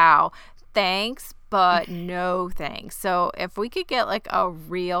 wow, thanks, but no thanks. So if we could get like a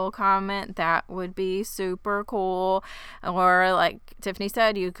real comment, that would be super cool. Or like Tiffany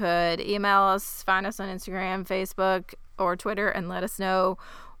said, you could email us, find us on Instagram, Facebook, or Twitter, and let us know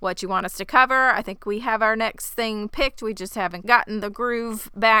what you want us to cover. I think we have our next thing picked. We just haven't gotten the groove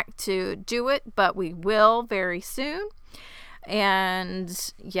back to do it, but we will very soon.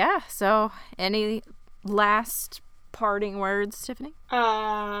 And yeah, so any last parting words, Tiffany?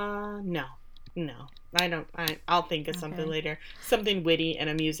 No. I don't. I'll think of something later. Something witty and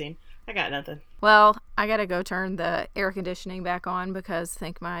amusing. I got nothing. Well, I gotta go turn the air conditioning back on because I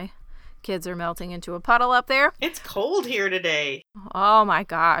think my kids are melting into a puddle up there. It's cold here today. Oh my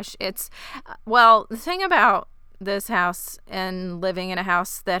gosh. Well, the thing about this house and living in a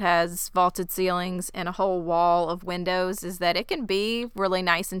house that has vaulted ceilings and a whole wall of windows is that it can be really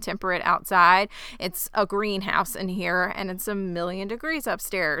nice and temperate outside. It's a greenhouse in here and it's 1,000,000 degrees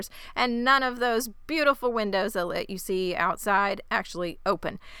upstairs, and none of those beautiful windows that you see outside actually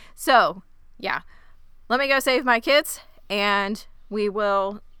open. So yeah, let me go save my kids, And we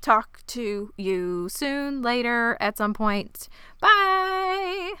will talk to you soon, later, at some point.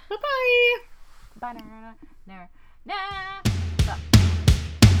 Bye. Bye-bye. Bye.